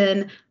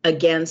inclusion,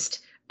 against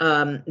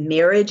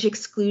marriage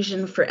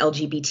exclusion for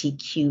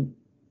LGBTQ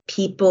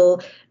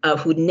people,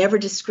 who never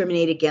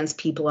discriminate against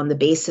people on the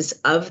basis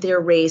of their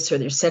race or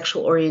their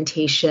sexual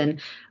orientation,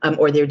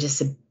 or their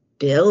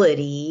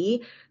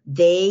disability,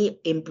 they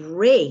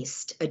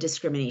embraced a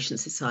discrimination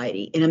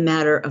society in a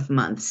matter of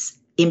months,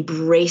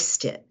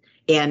 embraced it,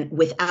 and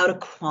without a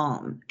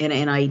qualm.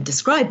 And I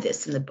describe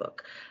this in the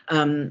book.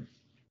 And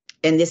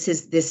this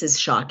is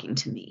shocking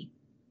to me.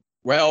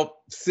 Well,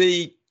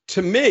 see,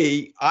 to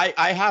me,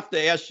 I have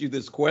to ask you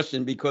this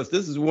question, because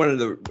this is one of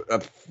the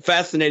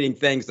fascinating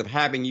things of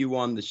having you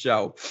on the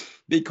show,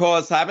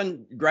 because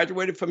having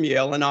graduated from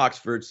Yale and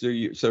Oxford, so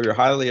you're a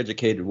highly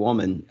educated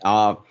woman,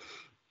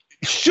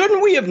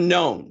 shouldn't we have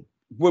known,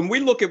 when we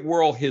look at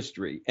world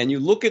history and you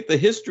look at the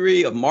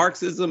history of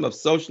Marxism, of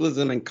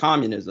socialism and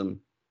communism,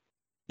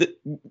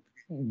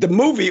 the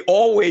movie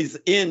always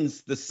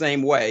ends the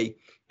same way.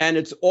 And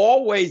it's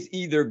always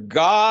either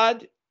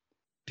God,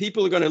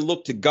 people are going to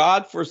look to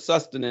God for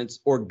sustenance,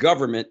 or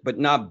government, but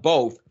not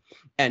both.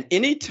 And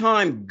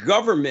anytime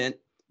government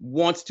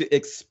wants to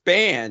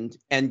expand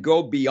and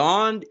go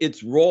beyond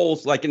its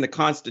roles, like in the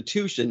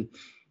Constitution,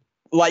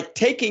 like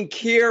taking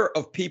care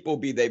of people,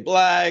 be they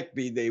Black,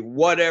 be they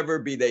whatever,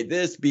 be they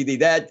this, be they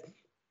that,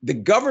 the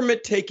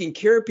government taking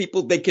care of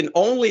people, they can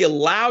only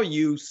allow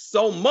you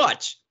so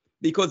much.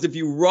 Because if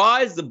you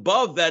rise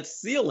above that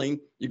ceiling,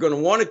 you're going to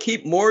want to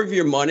keep more of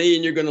your money,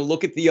 and you're going to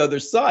look at the other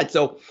side.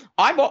 So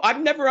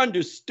I've never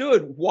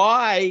understood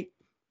why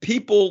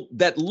people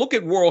that look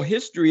at world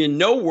history and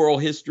know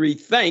world history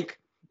think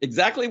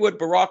exactly what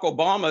Barack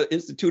Obama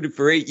instituted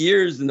for 8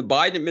 years and the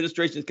Biden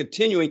administration is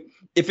continuing.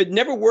 If it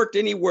never worked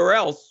anywhere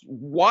else,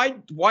 why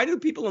do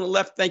people on the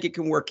left think it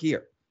can work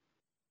here?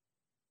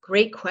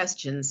 Great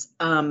questions.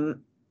 I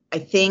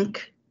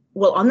think,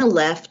 well, on the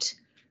left,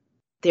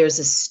 there's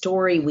a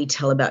story we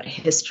tell about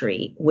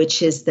history,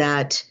 which is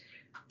that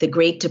the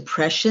Great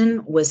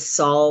Depression was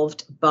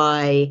solved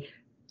by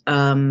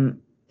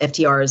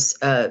FDR's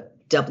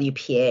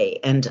WPA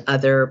and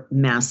other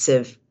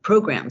massive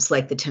programs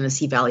like the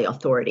Tennessee Valley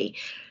Authority.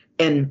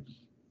 And,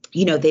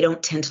 they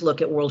don't tend to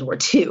look at World War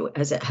II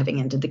as having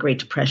ended the Great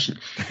Depression.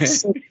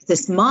 So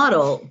this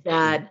model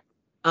that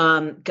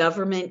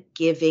government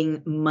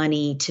giving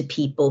money to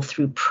people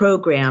through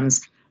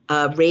programs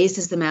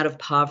raises them out of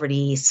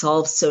poverty,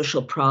 solves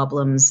social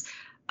problems,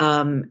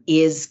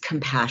 is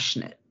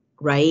compassionate,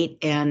 right?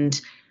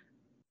 And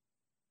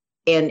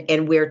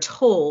we're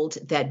told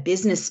that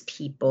business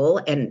people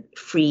and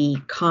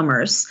free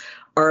commerce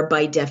are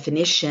by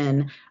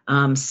definition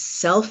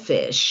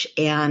selfish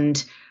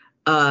and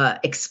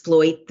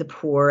exploit the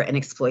poor and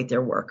exploit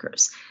their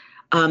workers.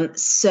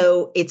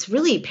 So it's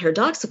really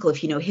paradoxical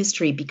if you know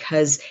history,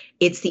 because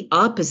it's the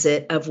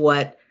opposite of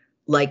what,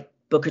 like,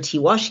 Booker T.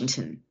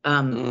 Washington.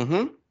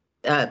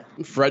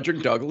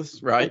 Frederick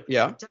Douglass, right?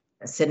 Yeah.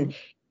 And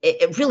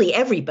really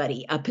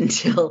everybody up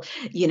until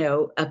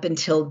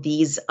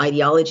these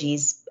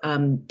ideologies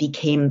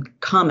became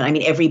common. I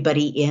mean,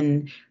 everybody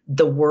in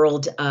the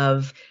world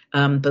of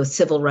both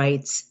civil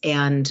rights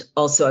and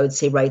also, I would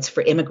say, rights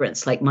for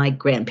immigrants, like my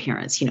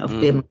grandparents,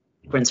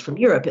 immigrants from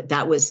Europe.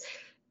 That was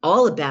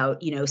all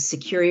about,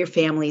 secure your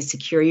family,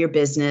 secure your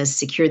business,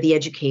 secure the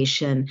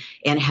education,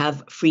 and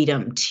have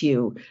freedom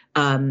to,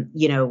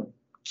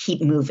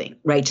 keep moving,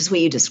 right? Just what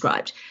you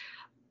described.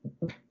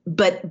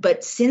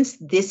 But since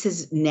this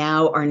is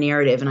now our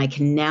narrative, and I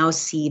can now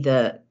see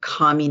the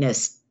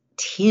communist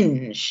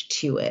tinge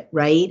to it,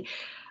 right?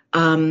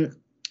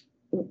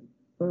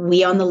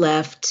 We on the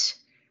left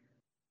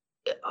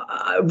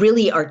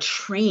really are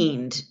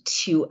trained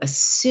to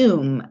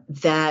assume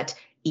that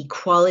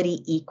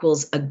equality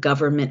equals a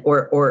government,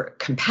 or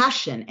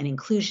compassion and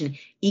inclusion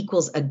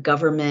equals a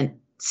government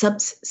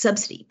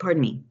subsidy,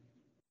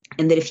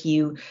 and that if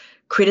you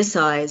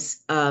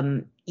criticize,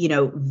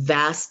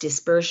 vast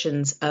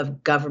dispersions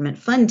of government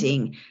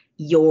funding,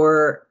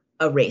 you're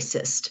a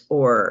racist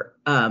or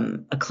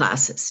a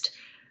classist.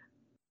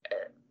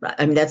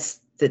 I mean, that's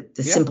the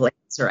simple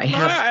answer I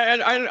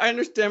have. I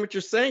understand what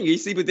you're saying. You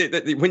see, but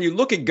when you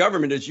look at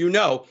government, as you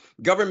know,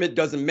 government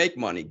doesn't make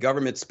money.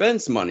 Government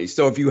spends money.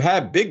 So if you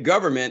have big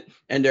government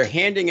and they're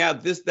handing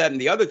out this, that, and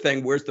the other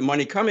thing, where's the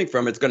money coming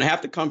from? It's going to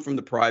have to come from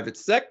the private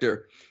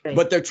sector. Right.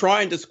 But they're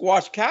trying to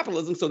squash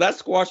capitalism, so that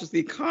squashes the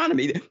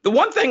economy. The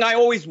one thing I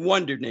always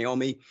wondered,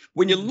 Naomi,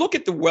 when you look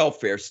at the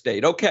welfare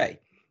state, okay,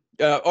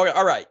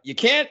 all right, you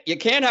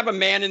can't have a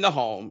man in the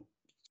home.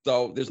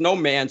 So there's no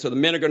man. So the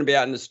men are going to be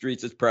out in the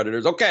streets as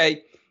predators.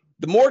 Okay.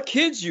 The more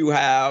kids you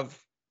have,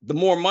 the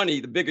more money,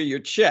 the bigger your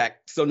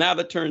check. So now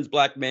that turns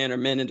black men or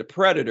men into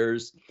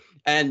predators,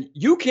 and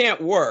you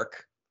can't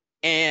work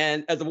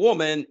and as a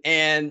woman,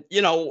 and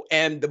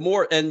and the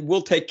more, and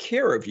we'll take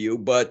care of you,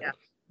 but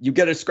you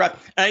get a scrap.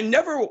 And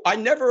I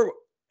never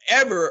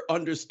ever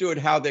understood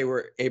how they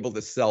were able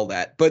to sell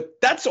that. But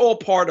that's all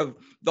part of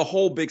the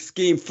whole big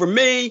scheme. For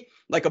me,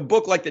 like a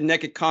book like The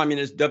Naked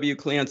Communist, W.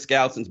 Cleon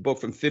Skousen's book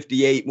from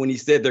 1958, when he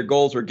said their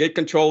goals were get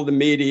control of the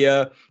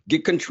media,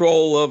 get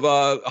control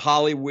of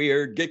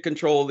Hollywood, get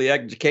control of the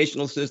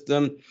educational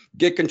system,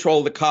 get control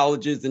of the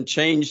colleges, and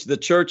change the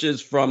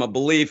churches from a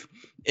belief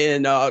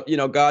in,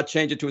 God,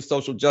 change it to a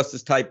social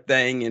justice type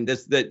thing. And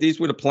these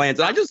were the plans.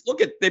 And I just look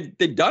at,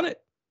 they've done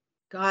it.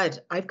 God,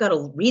 I've got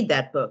to read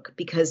that book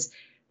because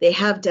they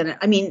have done it.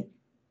 I mean,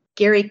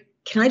 Gary,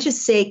 can I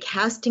just say,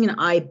 casting an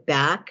eye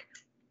back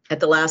at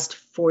the last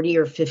 40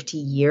 or 50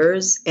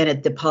 years and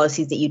at the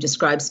policies that you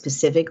described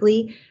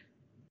specifically,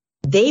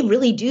 they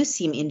really do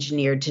seem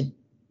engineered to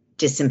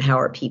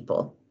disempower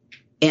people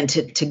and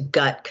to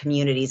gut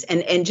communities.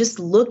 And just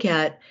look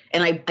at,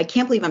 and I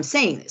can't believe I'm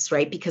saying this,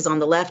 right? Because on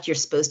the left, you're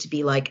supposed to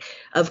be like,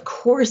 of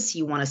course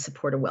you want to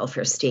support a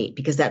welfare state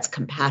because that's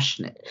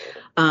compassionate.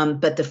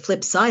 But the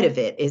flip side of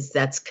it is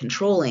that's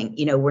controlling.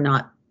 We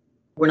don't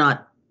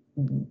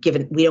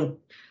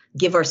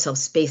give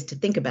ourselves space to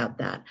think about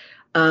that.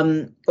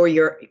 There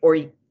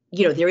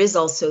is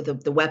also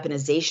the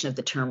weaponization of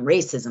the term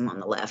racism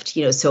on the left,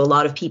 so a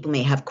lot of people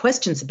may have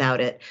questions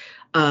about it,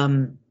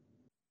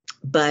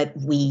 but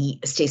we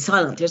stay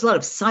silent. There's a lot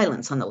of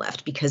silence on the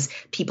left because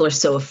people are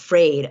so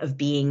afraid of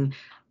being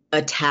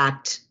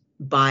attacked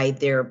by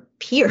their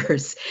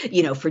peers,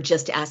 for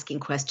just asking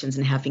questions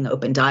and having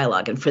open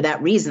dialogue. And for that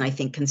reason, I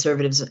think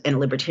conservatives and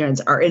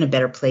libertarians are in a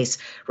better place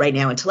right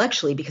now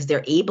intellectually because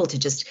they're able to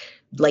just,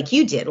 like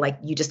you did, like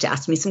you just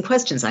asked me some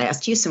questions. I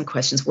asked you some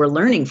questions. We're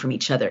learning from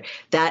each other.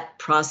 That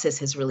process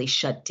has really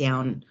shut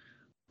down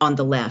on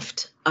the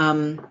left.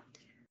 Wow.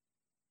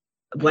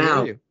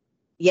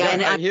 Yeah.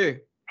 And I hear you.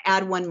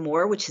 Add one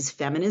more, which is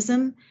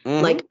feminism.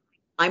 Mm-hmm. Like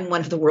I'm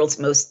one of the world's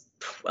most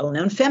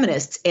well-known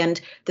feminists.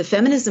 And the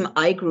feminism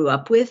I grew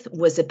up with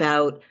was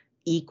about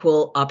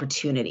equal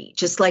opportunity,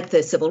 just like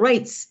the civil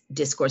rights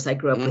discourse I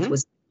grew up with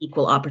was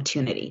equal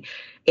opportunity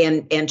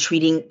and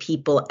treating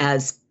people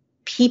as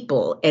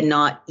people and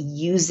not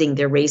using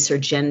their race or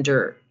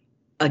gender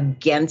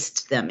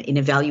against them in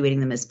evaluating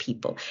them as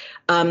people.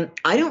 I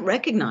don't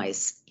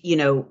recognize,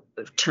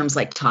 terms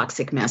like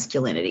toxic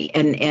masculinity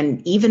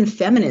and even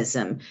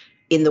feminism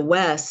in the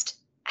West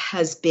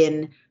has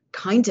been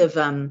kind of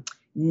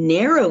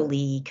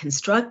narrowly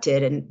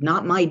constructed and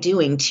not my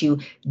doing to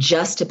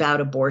just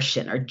about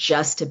abortion or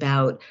just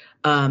about,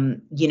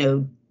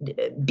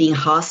 being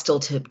hostile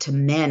to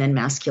men and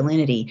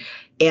masculinity.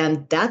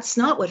 And that's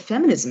not what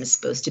feminism is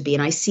supposed to be.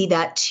 And I see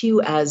that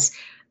too as,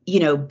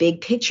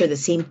 big picture, the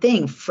same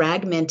thing,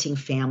 fragmenting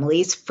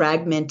families,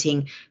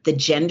 fragmenting the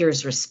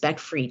gender's respect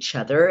for each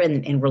other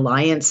and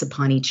reliance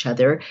upon each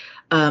other,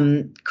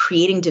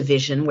 creating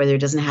division where there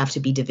doesn't have to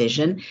be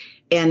division.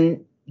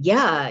 And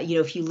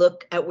if you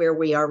look at where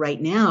we are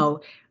right now,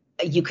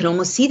 you can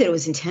almost see that it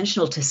was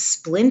intentional to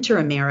splinter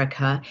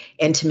America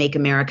and to make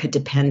America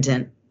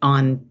dependent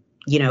on,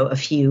 a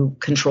few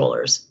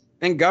controllers.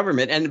 And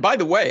government. And by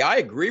the way, I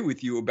agree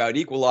with you about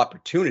equal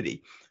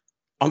opportunity.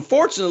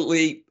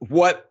 Unfortunately,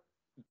 what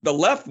the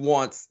left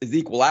wants is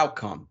equal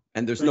outcome.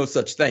 And there's no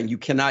such thing. You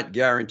cannot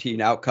guarantee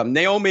an outcome.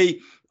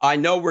 Naomi, I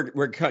know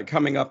we're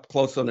coming up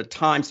close on the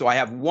time, so I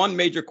have one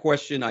major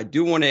question I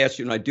do want to ask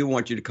you, and I do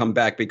want you to come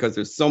back because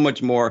there's so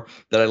much more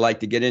that I'd like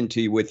to get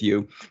into with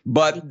you.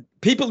 But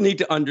people need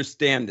to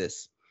understand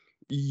this.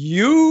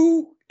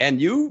 You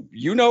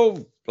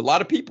know a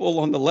lot of people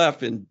on the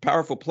left in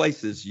powerful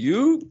places.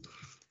 You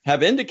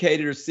have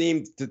indicated or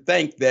seem to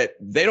think that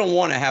they don't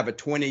want to have a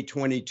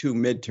 2022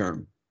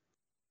 midterm,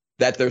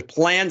 that there's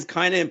plans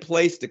kind of in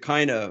place to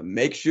kind of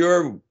make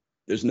sure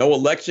there's no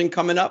election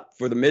coming up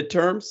for the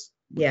midterms.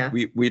 Yeah.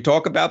 We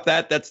talk about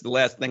that. That's the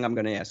last thing I'm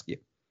going to ask you.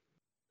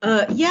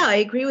 Yeah, I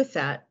agree with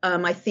that.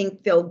 I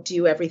think they'll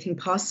do everything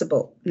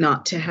possible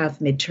not to have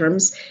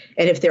midterms.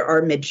 And if there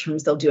are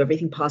midterms, they'll do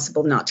everything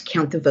possible not to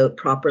count the vote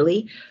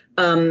properly.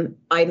 I'm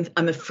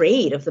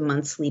afraid of the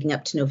months leading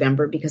up to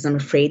November because I'm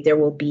afraid there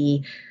will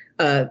be,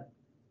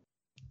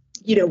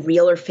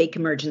 real or fake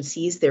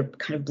emergencies. They're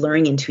kind of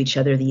blurring into each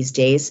other these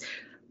days.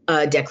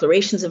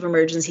 Declarations of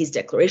emergencies,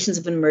 declarations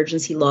of an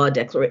emergency law,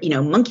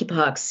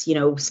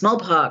 monkeypox,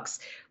 smallpox.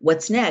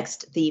 What's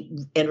next? The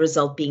end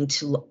result being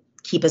to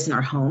keep us in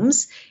our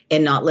homes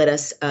and not let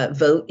us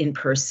vote in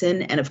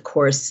person. And of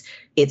course,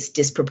 it's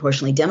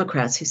disproportionately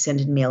Democrats who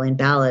send in mail-in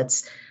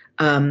ballots.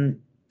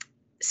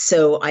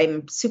 So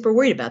I'm super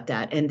worried about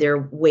that. And there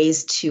are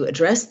ways to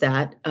address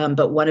that.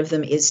 But one of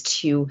them is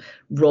to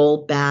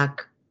roll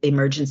back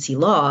emergency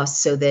law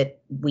so that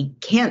we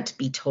can't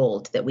be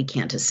told that we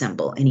can't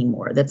assemble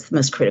anymore. That's the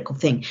most critical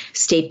thing,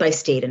 state by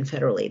state and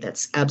federally.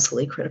 That's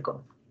absolutely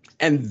critical.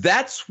 And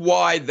that's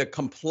why the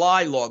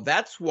comply law,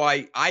 that's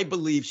why I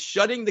believe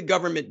shutting the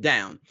government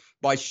down,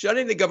 by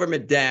shutting the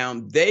government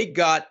down, they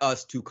got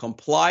us to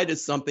comply to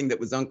something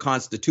that was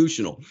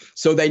unconstitutional.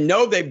 So they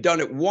know they've done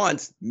it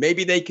once,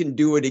 maybe they can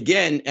do it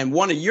again. And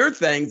one of your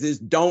things is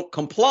don't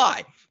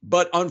comply.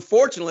 But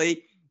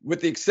unfortunately,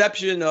 with the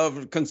exception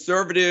of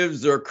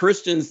conservatives or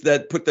Christians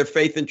that put their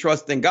faith and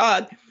trust in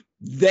God,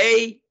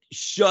 they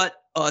shut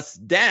us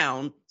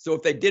down. So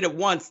if they did it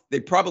once, they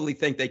probably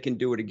think they can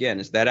do it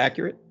again. Is that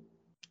accurate?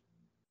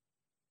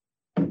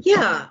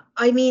 Yeah.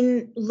 I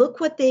mean, look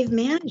what they've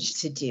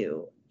managed to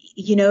do.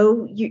 You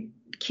know,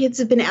 kids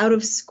have been out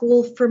of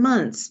school for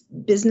months.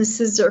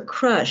 Businesses are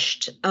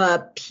crushed.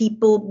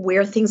 People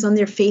wear things on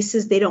their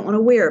faces they don't want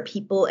to wear.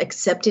 People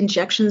accept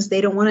injections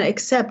they don't want to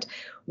accept.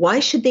 Why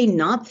should they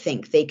not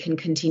think they can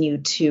continue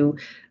to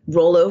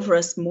roll over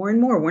us more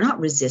and more? We're not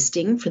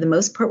resisting. For the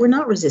most part, we're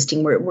not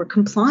resisting. We're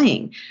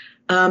complying.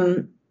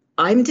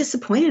 I'm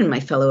disappointed in my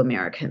fellow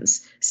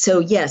Americans. So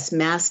yes,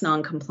 mass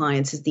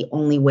noncompliance is the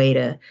only way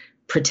to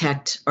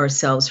protect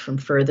ourselves from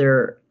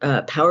further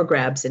power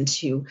grabs and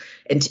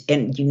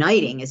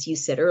uniting, as you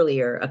said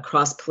earlier,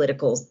 across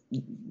political,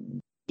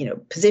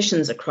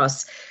 positions,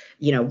 across,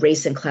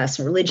 race and class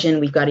and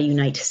religion. We've got to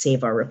unite to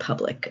save our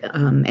republic,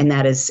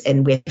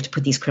 and we have to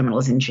put these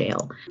criminals in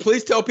jail.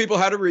 Please tell people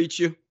how to reach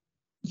you.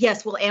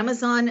 Yes, well,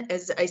 Amazon,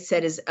 as I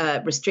said, is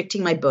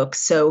restricting my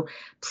books. So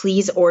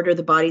please order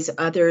The Bodies of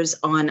Others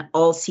on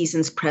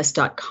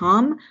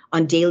allseasonspress.com,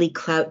 on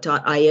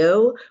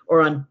dailyclout.io,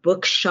 or on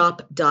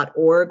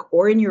bookshop.org,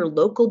 or in your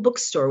local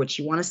bookstore, which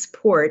you want to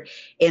support.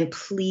 And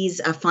please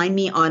find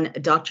me on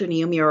Dr.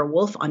 Naomi R.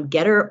 Wolf on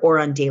Getter or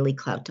on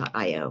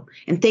dailyclout.io.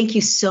 And thank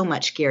you so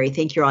much, Gary.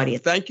 Thank your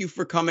audience. Thank you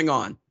for coming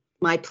on.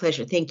 My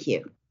pleasure. Thank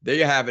you. There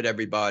you have it,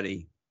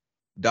 everybody.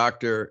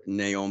 Dr.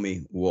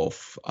 Naomi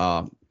Wolf.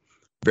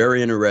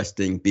 Very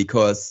interesting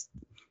because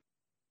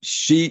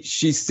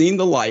she's seen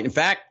the light. In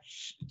fact,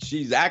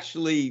 she's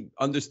actually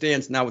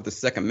understands now what the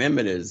Second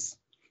Amendment is.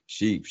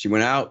 She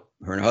went out,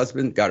 her and her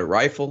husband got a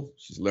rifle.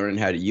 She's learning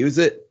how to use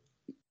it.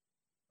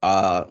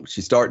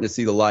 She's starting to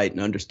see the light and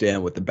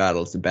understand what the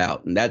battle is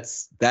about. And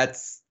this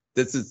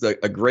is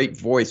a great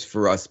voice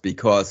for us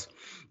because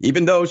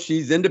even though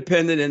she's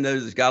independent and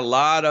there's got a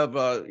lot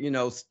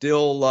of,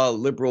 still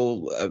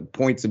liberal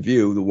points of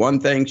view, the one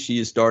thing she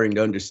is starting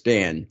to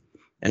understand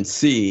and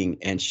seeing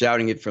and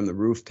shouting it from the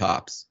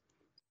rooftops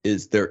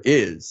is there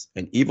is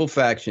an evil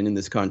faction in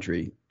this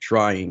country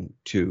trying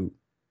to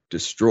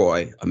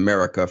destroy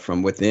America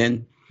from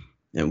within.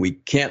 And we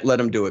can't let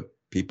them do it,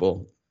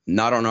 people.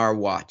 Not on our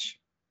watch.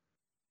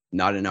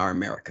 Not in our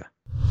America.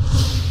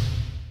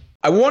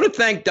 I want to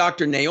thank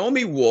Dr.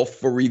 Naomi Wolf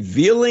for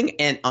revealing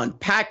and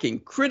unpacking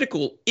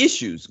critical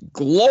issues,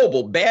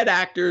 global bad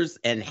actors,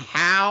 and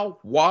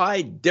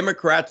why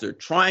Democrats are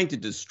trying to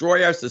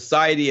destroy our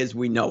society as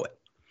we know it.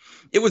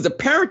 It was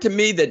apparent to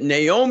me that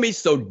Naomi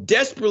so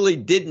desperately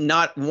did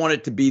not want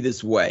it to be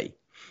this way,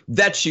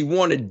 that she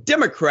wanted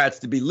Democrats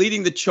to be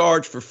leading the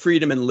charge for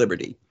freedom and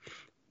liberty.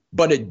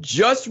 But it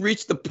just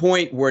reached the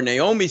point where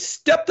Naomi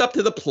stepped up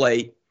to the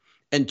plate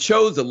and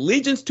chose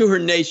allegiance to her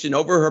nation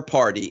over her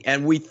party,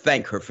 and we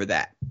thank her for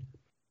that.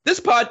 This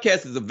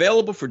podcast is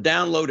available for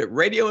download at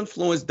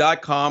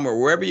radioinfluence.com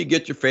or wherever you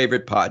get your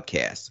favorite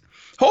podcasts.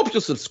 Hope you'll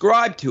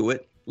subscribe to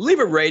it, leave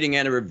a rating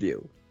and a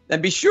review.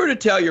 And be sure to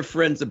tell your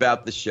friends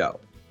about the show.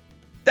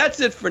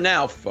 That's it for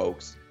now,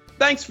 folks.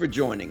 Thanks for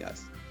joining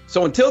us.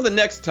 So until the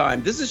next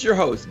time, this is your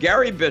host,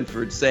 Gary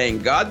Binford, saying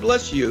God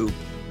bless you,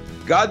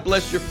 God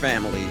bless your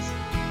families,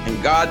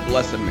 and God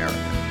bless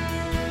America.